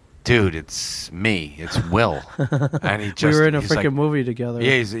like, dude, it's me. It's Will. And he just, we were in a he's freaking like, movie together.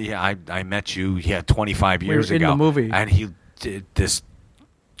 Yeah, I met you 25 years in ago. the movie. And he did this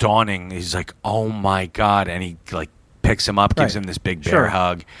dawning. He's like, oh, my God. And he, like, picks him up, gives him this big bear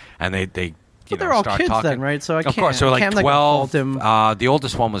hug. And they're all start kids talking. then, right? So I of can't. course, so like can't, 12. fault him. The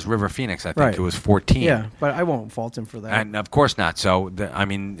oldest one was River Phoenix, I think, Right. who was 14. Yeah, but I won't fault him for that. And of course not. So I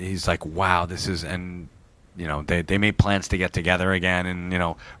mean, he's like, wow, this is and. They made plans to get together again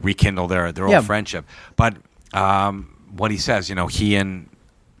and rekindle their old friendship. But what he says, he and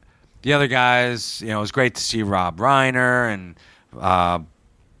the other guys, it was great to see Rob Reiner and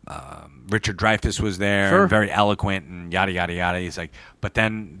Richard Dreyfuss was there, Sure. and very eloquent and yada yada yada. He's like, but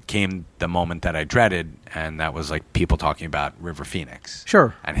then came the moment that I dreaded, and that was like people talking about River Phoenix,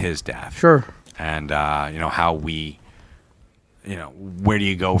 Sure. and his death, Sure. and how we. Where do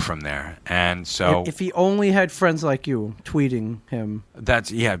you go from there? And so, If he only had friends like you tweeting him,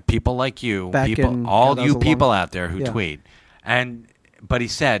 that's people like you, Back people, in- all that was you a people long- out there who Yeah. tweet, but he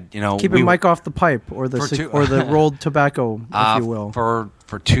said, keep your mic off the pipe or the rolled tobacco, if you will.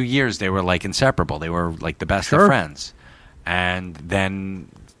 For 2 years, they were like inseparable. They were like the best Sure. of friends, and then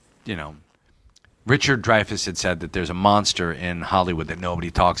Richard Dreyfuss had said that there's a monster in Hollywood that nobody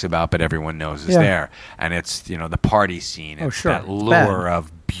talks about, but everyone knows is there, and it's the party scene. It's sure. that It's lure bad.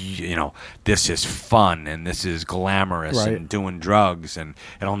 of this is fun and this is glamorous Right. and doing drugs and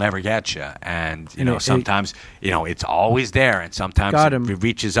it'll never get you. And it- sometimes it's always there, and sometimes Got him. it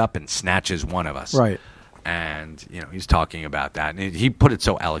reaches up and snatches one of us. Right. And he's talking about that, and he put it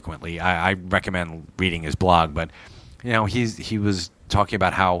so eloquently. I recommend reading his blog, but he was talking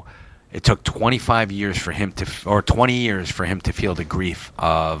about how it took 25 years for him or 20 years for him to feel the grief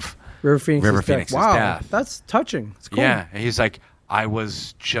of River Phoenix's death. Wow, that's touching. It's cool. Yeah, and he's like, I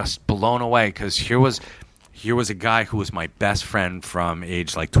was just blown away because here was a guy who was my best friend from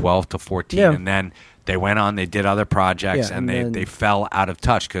age like 12 to 14, and then they went on, they did other projects, Yeah, and and they fell out of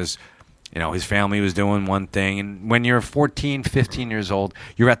touch because his family was doing one thing, and when you're 14, 15 years old,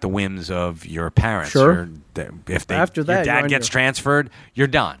 you're at the whims of your parents. Sure. If After that, your you're dad on gets your- transferred, you're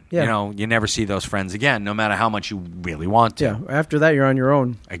done. Yeah. You never see those friends again, no matter how much you really want to. Yeah. After that, you're on your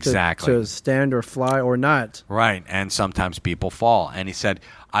own. Exactly. To stand or fly or not. Right, and sometimes people fall. And he said,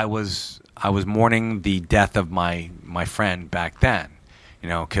 I was mourning the death of my friend back then,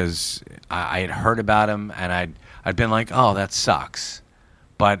 because I had heard about him, and I'd been like, oh, that sucks.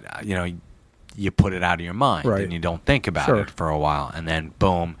 But, you put it out of your mind, Right. and you don't think about Sure. it for a while. And then,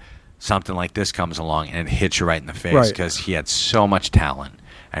 boom, something like this comes along, and it hits you right in the face Right. because he had so much talent,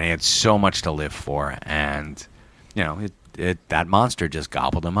 and he had so much to live for. And, that monster just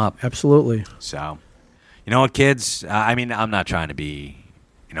gobbled him up. Absolutely. So, you know what, kids? I mean, I'm not trying to be,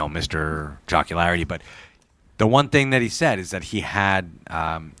 Mr. Jocularity, but the one thing that he said is that he had.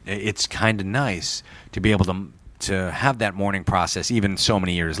 It's kind of nice to be able to have that mourning process even so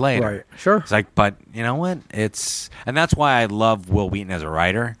many years later. Right. Sure. It's like, but you know what? And that's why I love Will Wheaton as a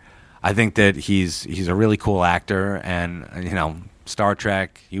writer. I think that he's a really cool actor, and Star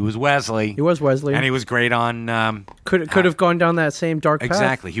Trek. He was Wesley. He was Wesley, and he was great on. Could have gone down that same dark path.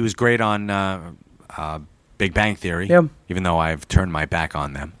 Exactly. He was great on Big Bang Theory. Yeah. Even though I've turned my back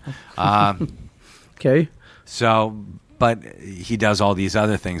on them. Okay. So, but he does all these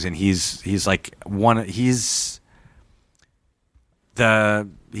other things, and he's like he's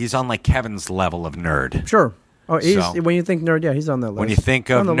on like Kevin's level of nerd. Sure. Oh, when you think nerd, he's on that list. When you think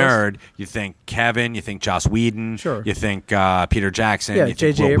of On the nerd, list. you think Kevin, you think Joss Whedon, Sure. you think Peter Jackson, Yeah, you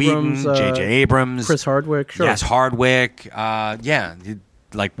think J.J. Will Abrams, Wheaton, J.J. Abrams, Chris Hardwick. Sure. Yes, Hardwick.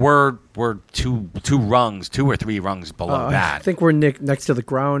 Like we're two or three rungs below I that. think we're next to the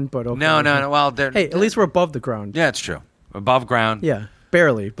ground, but okay. No. Well, hey, at least we're above the ground. Yeah, it's true. Above ground. Yeah,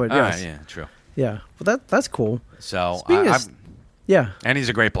 barely, but yes. Yeah, true. Yeah, well, that's cool. So, Speaking yeah. And he's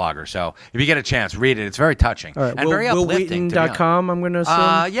a great blogger. So, if you get a chance, read it. It's very touching. All right. And very uplifting. WillWheaton.com, I'm going to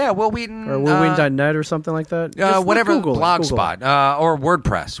assume. Yeah, Will Wheaton. Or WillWheaton.net or something like that. Just whatever, Google Blogspot. Or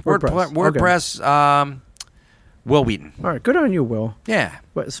WordPress. WordPress. Will Wheaton. All right. Good on you, Will. Yeah.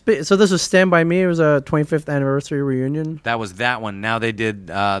 So this was Stand By Me. It was a 25th anniversary reunion. That was that one. Now they did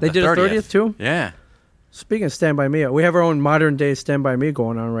the They did 30th. a 30th too? Yeah. Speaking of Stand By Me, we have our own modern day Stand By Me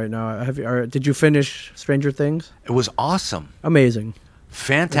going on right now. Did you finish Stranger Things? It was awesome. Amazing.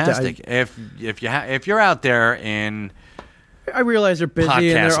 Fantastic. If you're out there in, I realize they're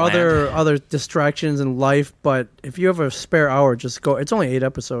busy and there are other distractions in life, but if you have a spare hour, just go. It's only 8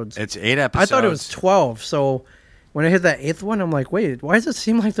 episodes. It's 8 episodes. I thought it was 12. So when I hit that 8th one, I'm like, wait, why does it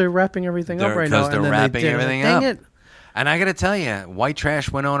seem like they're wrapping everything up right now? Because they're wrapping everything Dang up. it. And I got to tell you, White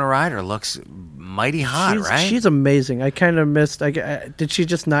Trash Winona Ryder looks mighty hot, right? She's amazing. I kind of missed. Did she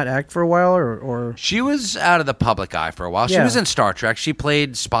just not act for a while, or she was out of the public eye for a while? She Yeah. was in Star Trek. She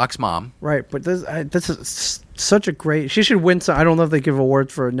played Spock's mom. Right, but this is such a great. She should win some. I don't know if they give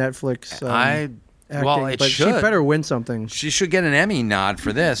awards for Netflix. acting, Well, it but she should. better win something. She should get an Emmy nod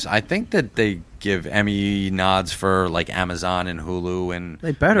for this. I think that they give Emmy nods for like Amazon and Hulu and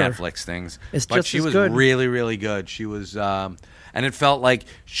They better. Netflix things. It's but just she as was good. really, really good. She was, and it felt like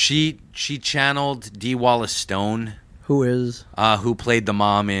she channeled Dee Wallace Stone, Who is? who played the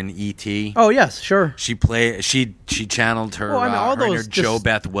mom in E.T. Oh yes, sure. She channeled her, Well, I mean, all her those inner Jo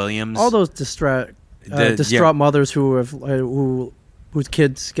Beth Williams. All those distraught mothers who have whose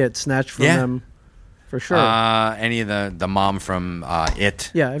kids get snatched from them, for sure. Any of the mom from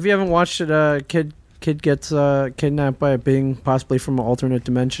It. Yeah, if you haven't watched it, kid gets kidnapped by a being, possibly from an alternate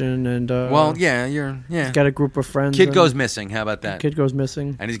dimension, and he's got a group of friends. Kid goes missing. How about that? Kid goes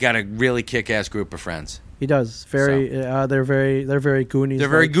missing, and he's got a really kick-ass group of friends. He does. They're very Goonies. They're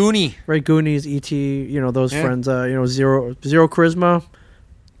very Goonie. Very Goonies. E.T. You know those friends. Zero charisma,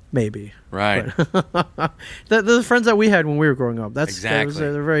 maybe. Right. But the friends that we had when we were growing up. Exactly.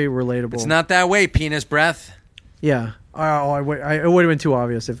 They're very relatable. It's not that way. Penis breath. Yeah. It would have been too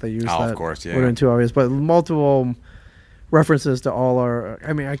obvious if they used that. Oh, of course, yeah. Would have been too obvious. But multiple references to all our...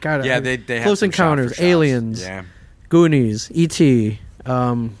 I mean, I got it. Yeah, they have Close some Encounters, shot-for-shots. Aliens, Yeah. Goonies, E.T.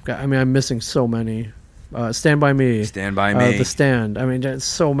 I mean, I'm missing so many. Stand By Me. Stand By Me. The Stand. I mean, there's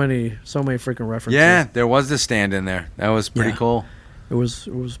so many freaking references. Yeah, there was the stand in there. That was pretty cool. It was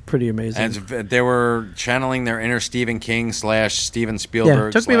pretty amazing. And they were channeling their inner Stephen King / Steven Spielberg. Yeah,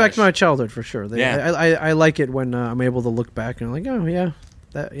 it took me back to my childhood for sure. Yeah. I like it when I'm able to look back and I'm like, oh yeah,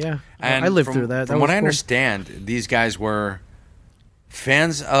 And I lived through that. From what I understand, these guys were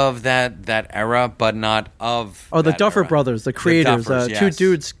fans of that era, but not of. Oh, the that Duffer era. Brothers, the creators. Duffers, Two yes.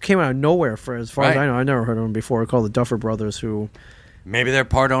 dudes came out of nowhere. For as far as Right. I know, I never heard of them before. Called the Duffer Brothers, who. Maybe they're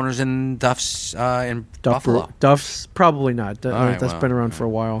part owners in Duff's in Buffalo. Duff's probably not. All right, That's been around for a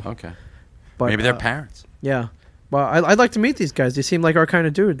while. Okay. But, Maybe they're parents. Yeah. Well, I'd like to meet these guys. They seem like our kind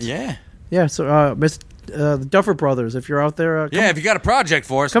of dudes. Yeah. Yeah. So, the Duffer Brothers, if you're out there, If you got a project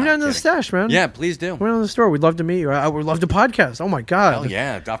for us, come down to the stash, man. Yeah, please do. Come down to the store. We'd love to meet you. I would love to podcast. Oh my god. Hell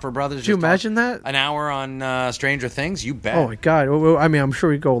yeah, Duffer Brothers. Could you imagine that? An hour on Stranger Things? You bet. Oh my god. Well, I mean, I'm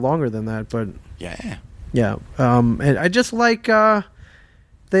sure we'd go longer than that, but Yeah. yeah. And I just like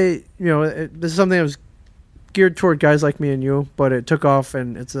this is something that was geared toward guys like me and you, but it took off,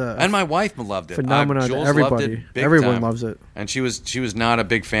 and it's And my wife loved it. phenomenon. Jules Everybody, loved it big everyone time. loves it. And she was not a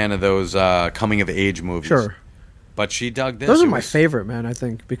big fan of those coming of age movies. Sure. But she dug this. Those are It my was- favorite, man. I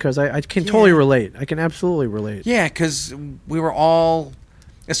think because I can totally relate. I can absolutely relate. Yeah, because we were all,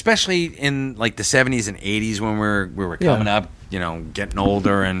 especially in like the 70s and 80s when we were coming up, getting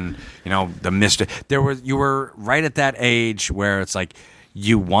older, and the mystery. You were right at that age where it's like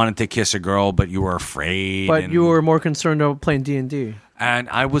you wanted to kiss a girl, but you were afraid. But and you were more concerned about playing D&D. And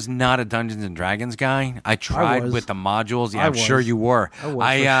I was not a Dungeons and Dragons guy. I tried was. with the modules. Yeah, I I'm sure was. you were. I was, for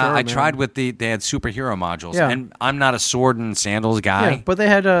I sure, tried man. with they had superhero modules, Yeah. and I'm not a sword and sandals guy. Yeah, but they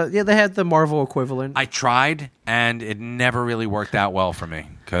had the Marvel equivalent. I tried, and it never really worked out well for me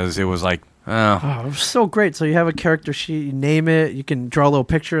because it was like, Oh, it was so great. So you have a character sheet, you name it, you can draw a little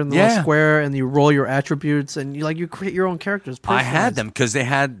picture in the little square, and you roll your attributes, and you create your own characters. I had them because they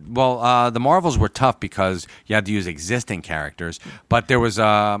had the Marvels were tough because you had to use existing characters, but there was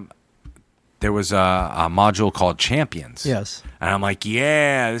a module called Champions. Yes. And I'm like,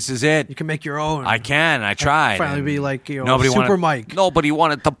 yeah, this is it. You can make your own. I can. I tried. Finally and be like, Super wanted, Mike. Nobody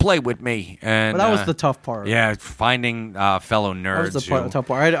wanted to play with me. And But that was the tough part. Yeah, finding fellow nerds. That was the tough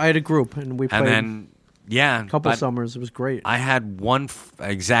part. I had a group, and we played. And then, a couple summers. It was great. I had one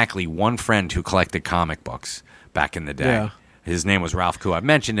friend who collected comic books back in the day. Yeah. His name was Ralph Koo. I've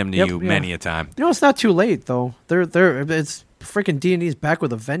mentioned him to you many a time. It's not too late though. It's freaking D&D's back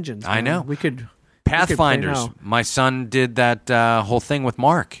with a vengeance. Man. I know. We could Pathfinders. now. My son did that whole thing with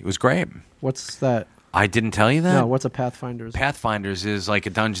Mark. It was great. What's that? I didn't tell you that? No, what's a Pathfinders? Pathfinders is like a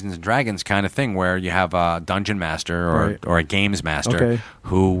Dungeons and Dragons kind of thing where you have a dungeon master or a games master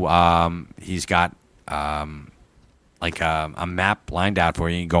who he's got like a map lined out for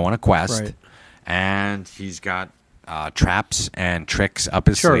you. You go on a quest, and he's got traps and tricks up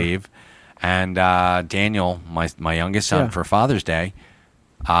his sleeve. And Daniel, my youngest son, for Father's Day,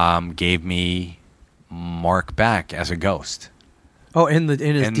 gave me Mark back as a ghost. Oh, in his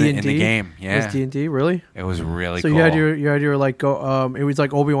D&D? In the game, yeah. His D&D, really? It was really cool. So you had your like go. It was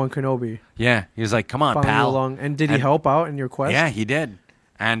like Obi-Wan Kenobi. Yeah, he was like, "Come on, Following pal." you along. And did he help out in your quest? Yeah, he did.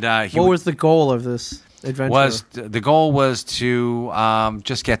 And what was the goal of this adventure? The goal was to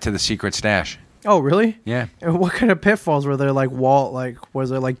just get to the secret stash. Oh, really? Yeah. And what kind of pitfalls were there? Like was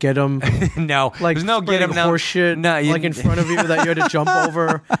there like get them? No, like there's no get him. Horse shit, No, like in front of you that you had to jump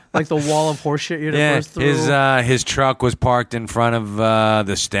over, like the wall of horse shit you had to burst through. His truck was parked in front of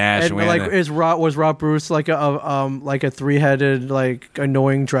the stash. And was Rob Bruce like a 3-headed like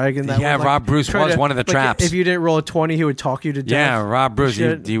annoying dragon? That Yeah, would, like, Rob Bruce was one of the traps. If you didn't roll a 20, he would talk you to death. Yeah, Rob Bruce,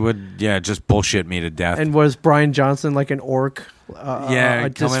 he would just bullshit me to death. And was Brian Johnson like an orc? Yeah, a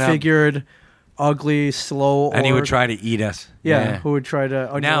disfigured, ugly, slow orc. And he would try to eat us. Yeah, who would try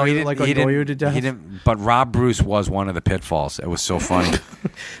to annoy you to death. He didn't. But Rob Bruce was one of the pitfalls. It was so funny.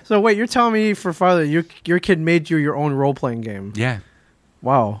 So wait, you're telling me for father, your kid made you your own role playing game? Yeah.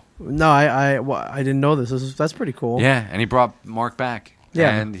 Wow. No, I didn't know this. That's pretty cool. Yeah, and he brought Mark back.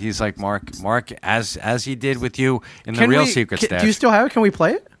 Yeah, and he's like, Mark, as he did with you in the real Secret Stash. Do you still have it? Can we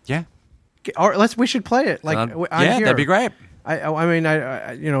play it? Yeah. Or we should play it. Like, yeah, that'd be great. I mean,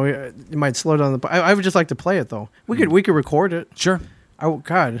 it might slow down I would just like to play it though. We could record it. Sure. Oh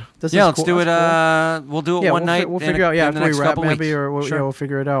God, this is let's cool. do it. Cool. We'll do it one night. We'll figure out. Yeah, after we wrap, maybe, weeks. or we'll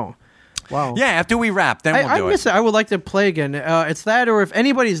figure it out. Wow. Yeah, after we wrap, then we'll do it. I would like to play again. It's that, or if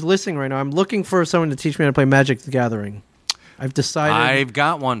anybody's listening right now, I'm looking for someone to teach me how to play Magic the Gathering. I've decided. I've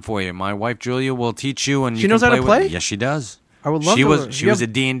got one for you. My wife Julia will teach you, and she knows how to play. Yes, she does. I would love. She was a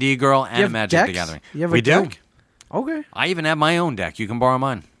D&D girl and a Magic the Gathering. You have a deck? Okay. I even have my own deck. You can borrow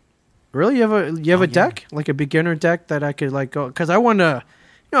mine. Really? You have a deck, like a beginner deck that I could like go, because I want to,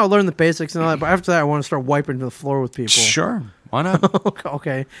 learn the basics and all that. But after that, I want to start wiping the floor with people. Sure. Why not?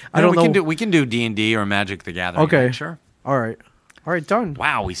 Okay. I don't know. We can do D&D or Magic the Gathering. Okay. Sure. All right, done.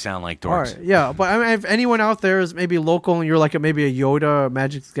 Wow, we sound like dorks. All right, yeah, but I mean, if anyone out there is maybe local and you're like maybe a Yoda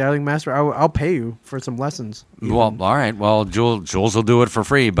Magic the Gathering master, I'll pay you for some lessons. Even. Well, all right. Well, Jules will do it for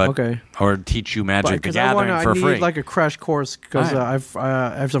free, but or teach you Magic the Gathering for free. I need like a crash course because I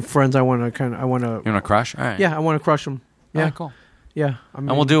have some friends I want to. You want to crush? All right. Yeah, I want to crush them. Yeah, right, cool. Yeah, and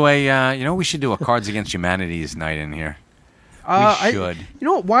we'll do a. We should do a Cards Against Humanities night in here. We should.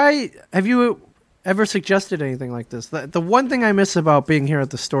 Why have you ever suggested anything like this? The one thing I miss about being here at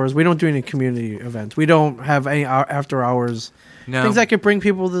the store is we don't do any community events. We don't have any after hours things that could bring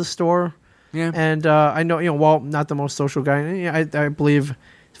people to the store. Yeah, and I know Walt, not the most social guy. I believe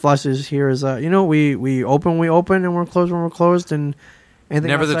philosophy here is we open and we're closed when we're closed, and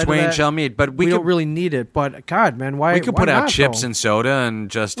never the twain shall meet. But we don't really need it. But God, man, why? We could put out chips and soda and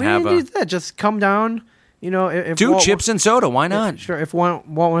just have a. That. Just come down. If do chips and soda, why not? Sure. If Walt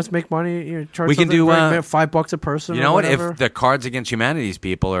wants to make money, charge we can do $5 a person. You know what? If the Cards Against Humanities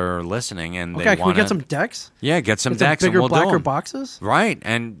people are listening and they want can we get some decks? Yeah, get some decks. Bigger, and we'll blacker do boxes. Right,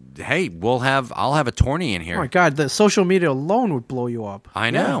 and hey, I'll have a tourney in here. Oh my God, the social media alone would blow you up. I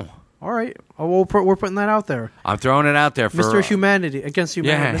know. Yeah. All right, we're putting that out there. I'm throwing it out there for Mr. Humanity against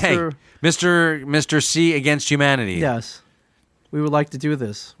Humanity. Yeah, Mr. C against Humanity. Yes. We would like to do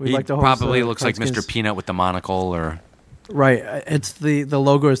this. We'd like to host probably looks like Mr. Peanut with the monocle, or right. It's the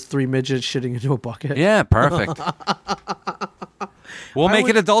logo is 3 midgets shitting into a bucket. Yeah, perfect. We'll make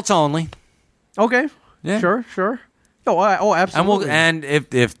it adults only. Okay. Yeah. Sure. Oh, absolutely. And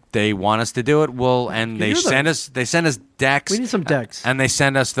if they want us to do it, they send us decks. We need some decks. And they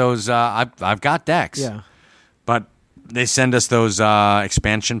send us those. I've got decks. Yeah. But they send us those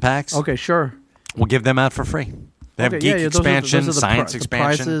expansion packs. Okay, sure. We'll give them out for free. They have geek expansion, those are science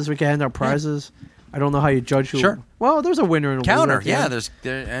expansion. The prizes. We can hand out prizes. I don't know how you judge who. Sure. Well, there's a winner and a counter. loser. Yeah, there's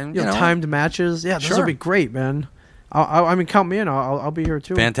timed matches. Yeah, those would be great, man. I mean, count me in. I'll be here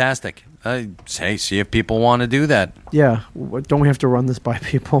too. Fantastic. Hey, see if people want to do that. Yeah. Don't we have to run this by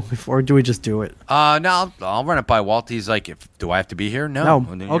people before, or do we just do it? No, I'll run it by Walt. He's like, do I have to be here? No.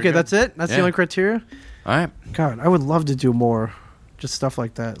 Okay, that's it? That's the only criteria? All right. God, I would love to do more. Just stuff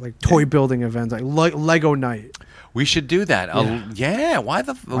like that, like toy building events, like Lego night. We should do that. Why Why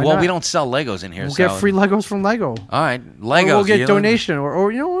well, not? we don't sell Legos in here. We'll get free Legos from Lego. All right, Legos. Or we'll get donation, or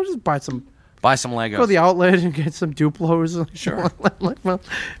we'll just buy some Legos. Go to the outlet and get some Duplos. Sure.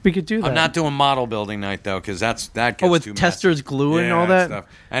 We could do that. I'm not doing model building night though, because that gets with too testers, messy. glue, and all that stuff.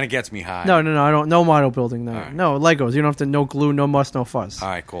 And it gets me high. No, I don't. No model building night. Right. No Legos. You don't have to. No glue, no muss, no fuss. All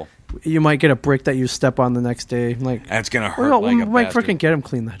right, cool. You might get a brick that you step on the next day. Like that's gonna hurt. We might freaking get him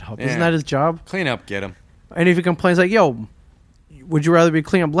clean that up. Yeah. Isn't that his job? Clean up, get him. And if he complains, like, yo, would you rather be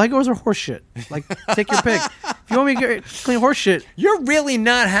clean up Legos or horse shit? Like, take your pick. If you want me to clean horse shit, you're really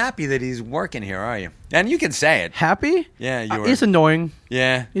not happy that he's working here, are you? And you can say it. Happy? Yeah, you are. He's annoying.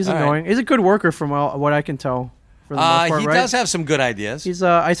 Yeah, he's annoying. Right. He's a good worker, from what I can tell. For the most part, he right? does have some good ideas. He's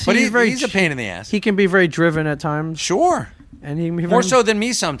I see. But he's a pain in the ass. He can be very driven at times. Sure. And he can be More so than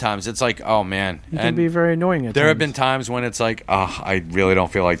me sometimes. It's like, oh, man. He can be very annoying at There times. have been times when it's like, oh, I really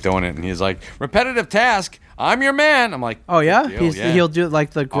don't feel like doing it. And he's like, repetitive task. I'm your man. I'm like, oh, yeah? Deal, yeah. He'll do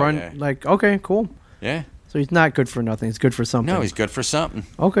like the grunt. yeah. Like, okay, cool. Yeah. So he's not good for nothing. He's good for something. No, he's good for something.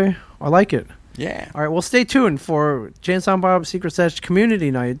 Okay. I like it. Yeah. All right. Well, stay tuned for Jay and Silent Bob's Secret Stash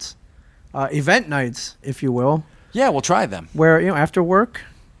community nights, event nights, if you will. Yeah, we'll try them. Where, after work,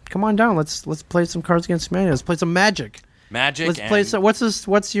 come on down. Let's play some Cards Against Humanity. Let's play some Magic. Let's play some.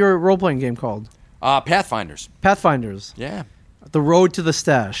 What's your role playing game called? Pathfinders. Pathfinders. Yeah. The Road to the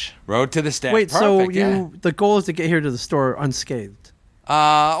Stash. Road to the Stash. Wait, Perfect, the goal is to get here to the store unscathed.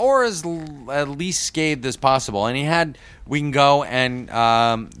 Or as at least scathed as possible. And we can go and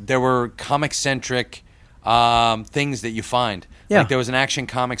there were comic-centric things that you find. Yeah. Like there was an Action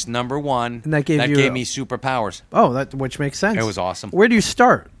Comics #1 and that gave me superpowers. Oh, which makes sense. It was awesome. Where do you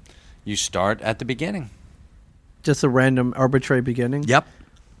start? You start at the beginning. Just a random, arbitrary beginning? Yep.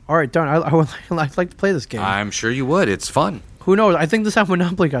 All right, done. I'd like to play this game. I'm sure you would. It's fun. Who knows? I think this is how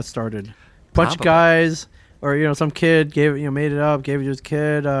Monopoly got started. Bunch of guys, or some kid made it up, gave it to his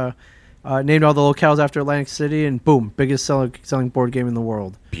kid, named all the locales after Atlantic City, and boom, biggest selling board game in the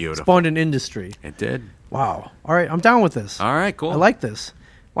world. Beautiful. Spawned an industry. It did. Wow. All right, I'm down with this. All right, cool. I like this.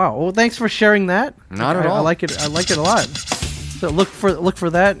 Wow. Well, thanks for sharing that. Not at all. I like it. I like it a lot. So look for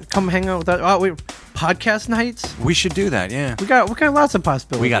that. Come hang out with that. Oh wait, podcast nights. We should do that. Yeah. We got lots of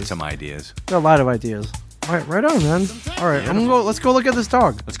possibilities. We got some ideas. Got a lot of ideas. All right, right on, man. All right, let's go look at this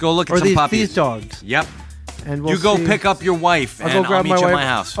dog. Let's go look at some puppies. These dogs. Yep. And we'll you go see. pick up your wife, I'll and go grab I'll meet my you wife. at my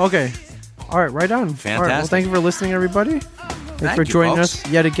house. Okay. All right, right on. Fantastic. All right, well, thank you for listening, everybody. Thanks for you, joining folks.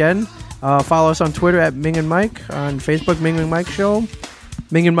 us yet again. Follow us on Twitter at Ming and Mike, on Facebook, Ming and Mike Show,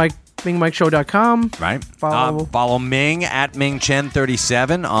 Ming and Mike, MingMikeShow.com. Right. Follow Follow Ming at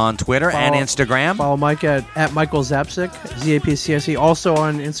MingChen37 on Twitter and Instagram. Follow Mike at Michael Zapsik, ZAPCSE, also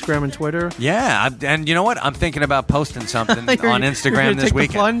on Instagram and Twitter. Yeah, and you know what? I'm thinking about posting something on You're Instagram gonna this take the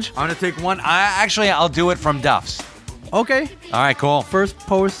weekend. plunge? I'm going to take one. I'll do it from Duff's. Okay. All right, cool. First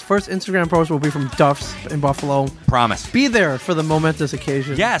Instagram post will be from Duff's in Buffalo. Promise. Be there for the momentous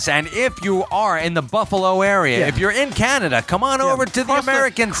occasion. Yes, and if you are in the Buffalo area, if you're in Canada, come on over to the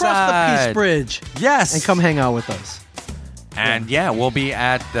American cross side. the Peace Bridge. Yes. And come hang out with us. And we'll be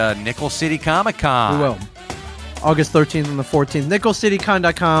at Nickel City Comic Con. We will. August 13th and the 14th.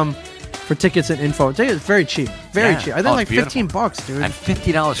 NickelCityCon.com for tickets and info. It's very cheap. Very cheap. I think like beautiful. $15, dude. And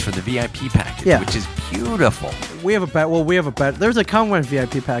 $50 for the VIP package, Yeah. which is beautiful. We have a bet. Well, we have a bet. There's a Conway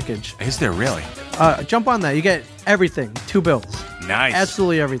VIP package. Is there really? Jump on that. You get everything. 2 bills. Nice.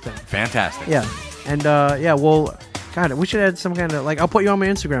 Absolutely everything. Fantastic. Yeah. And God, we should add some kind of I'll put you on my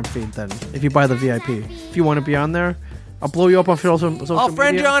Instagram feed then if you buy the VIP. If you want to be on there, I'll blow you up on social media. I'll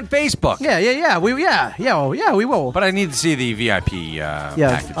friend you on Facebook. Yeah. We will. But I need to see the VIP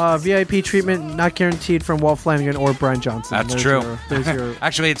package. VIP treatment not guaranteed from Walt Flanagan or Brian Johnson. That's true. There's your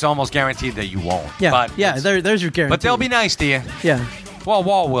Actually, it's almost guaranteed that you won't. yeah, But there's your guarantee. But they'll be nice to you. Yeah. Well,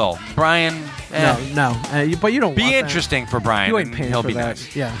 Walt will. Brian, No. But you don't be want that. interesting for Brian. You ain't and paying He'll for be that.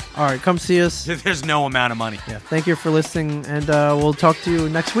 nice. Yeah. All right, come see us. There's no amount of money. Yeah. Thank you for listening, and we'll talk to you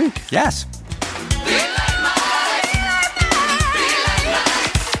next week. Yes.